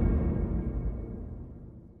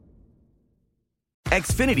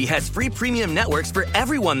 Xfinity has free premium networks for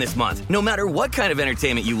everyone this month, no matter what kind of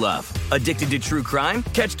entertainment you love. Addicted to true crime?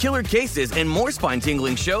 Catch killer cases and more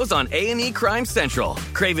spine-tingling shows on A&E Crime Central.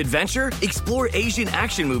 Crave adventure? Explore Asian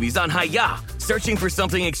action movies on Hi-YAH. Searching for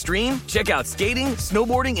something extreme? Check out skating,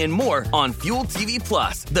 snowboarding, and more on Fuel TV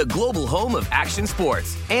Plus, the global home of action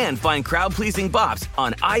sports. And find crowd-pleasing bops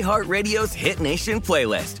on iHeartRadio's Hit Nation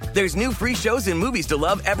playlist. There's new free shows and movies to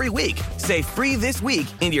love every week. Say free this week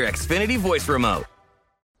in your Xfinity voice remote.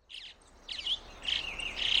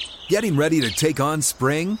 Getting ready to take on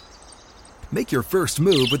spring? Make your first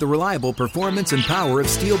move with the reliable performance and power of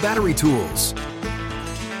Steel battery tools.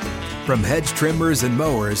 From hedge trimmers and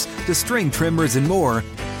mowers to string trimmers and more,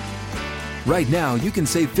 right now you can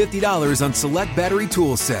save $50 on select battery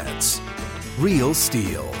tool sets. Real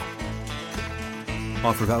Steel.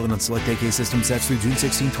 Offer valid on select AK system sets through June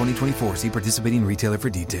 16, 2024. See participating retailer for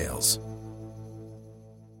details.